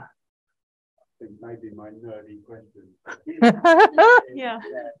 Yeah. I think maybe my nerdy question. Yeah.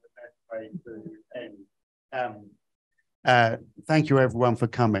 Thank you everyone for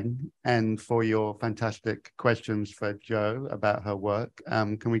coming and for your fantastic questions for Jo about her work.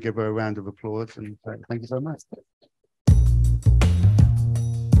 Can we give her a round of applause and thank you so much.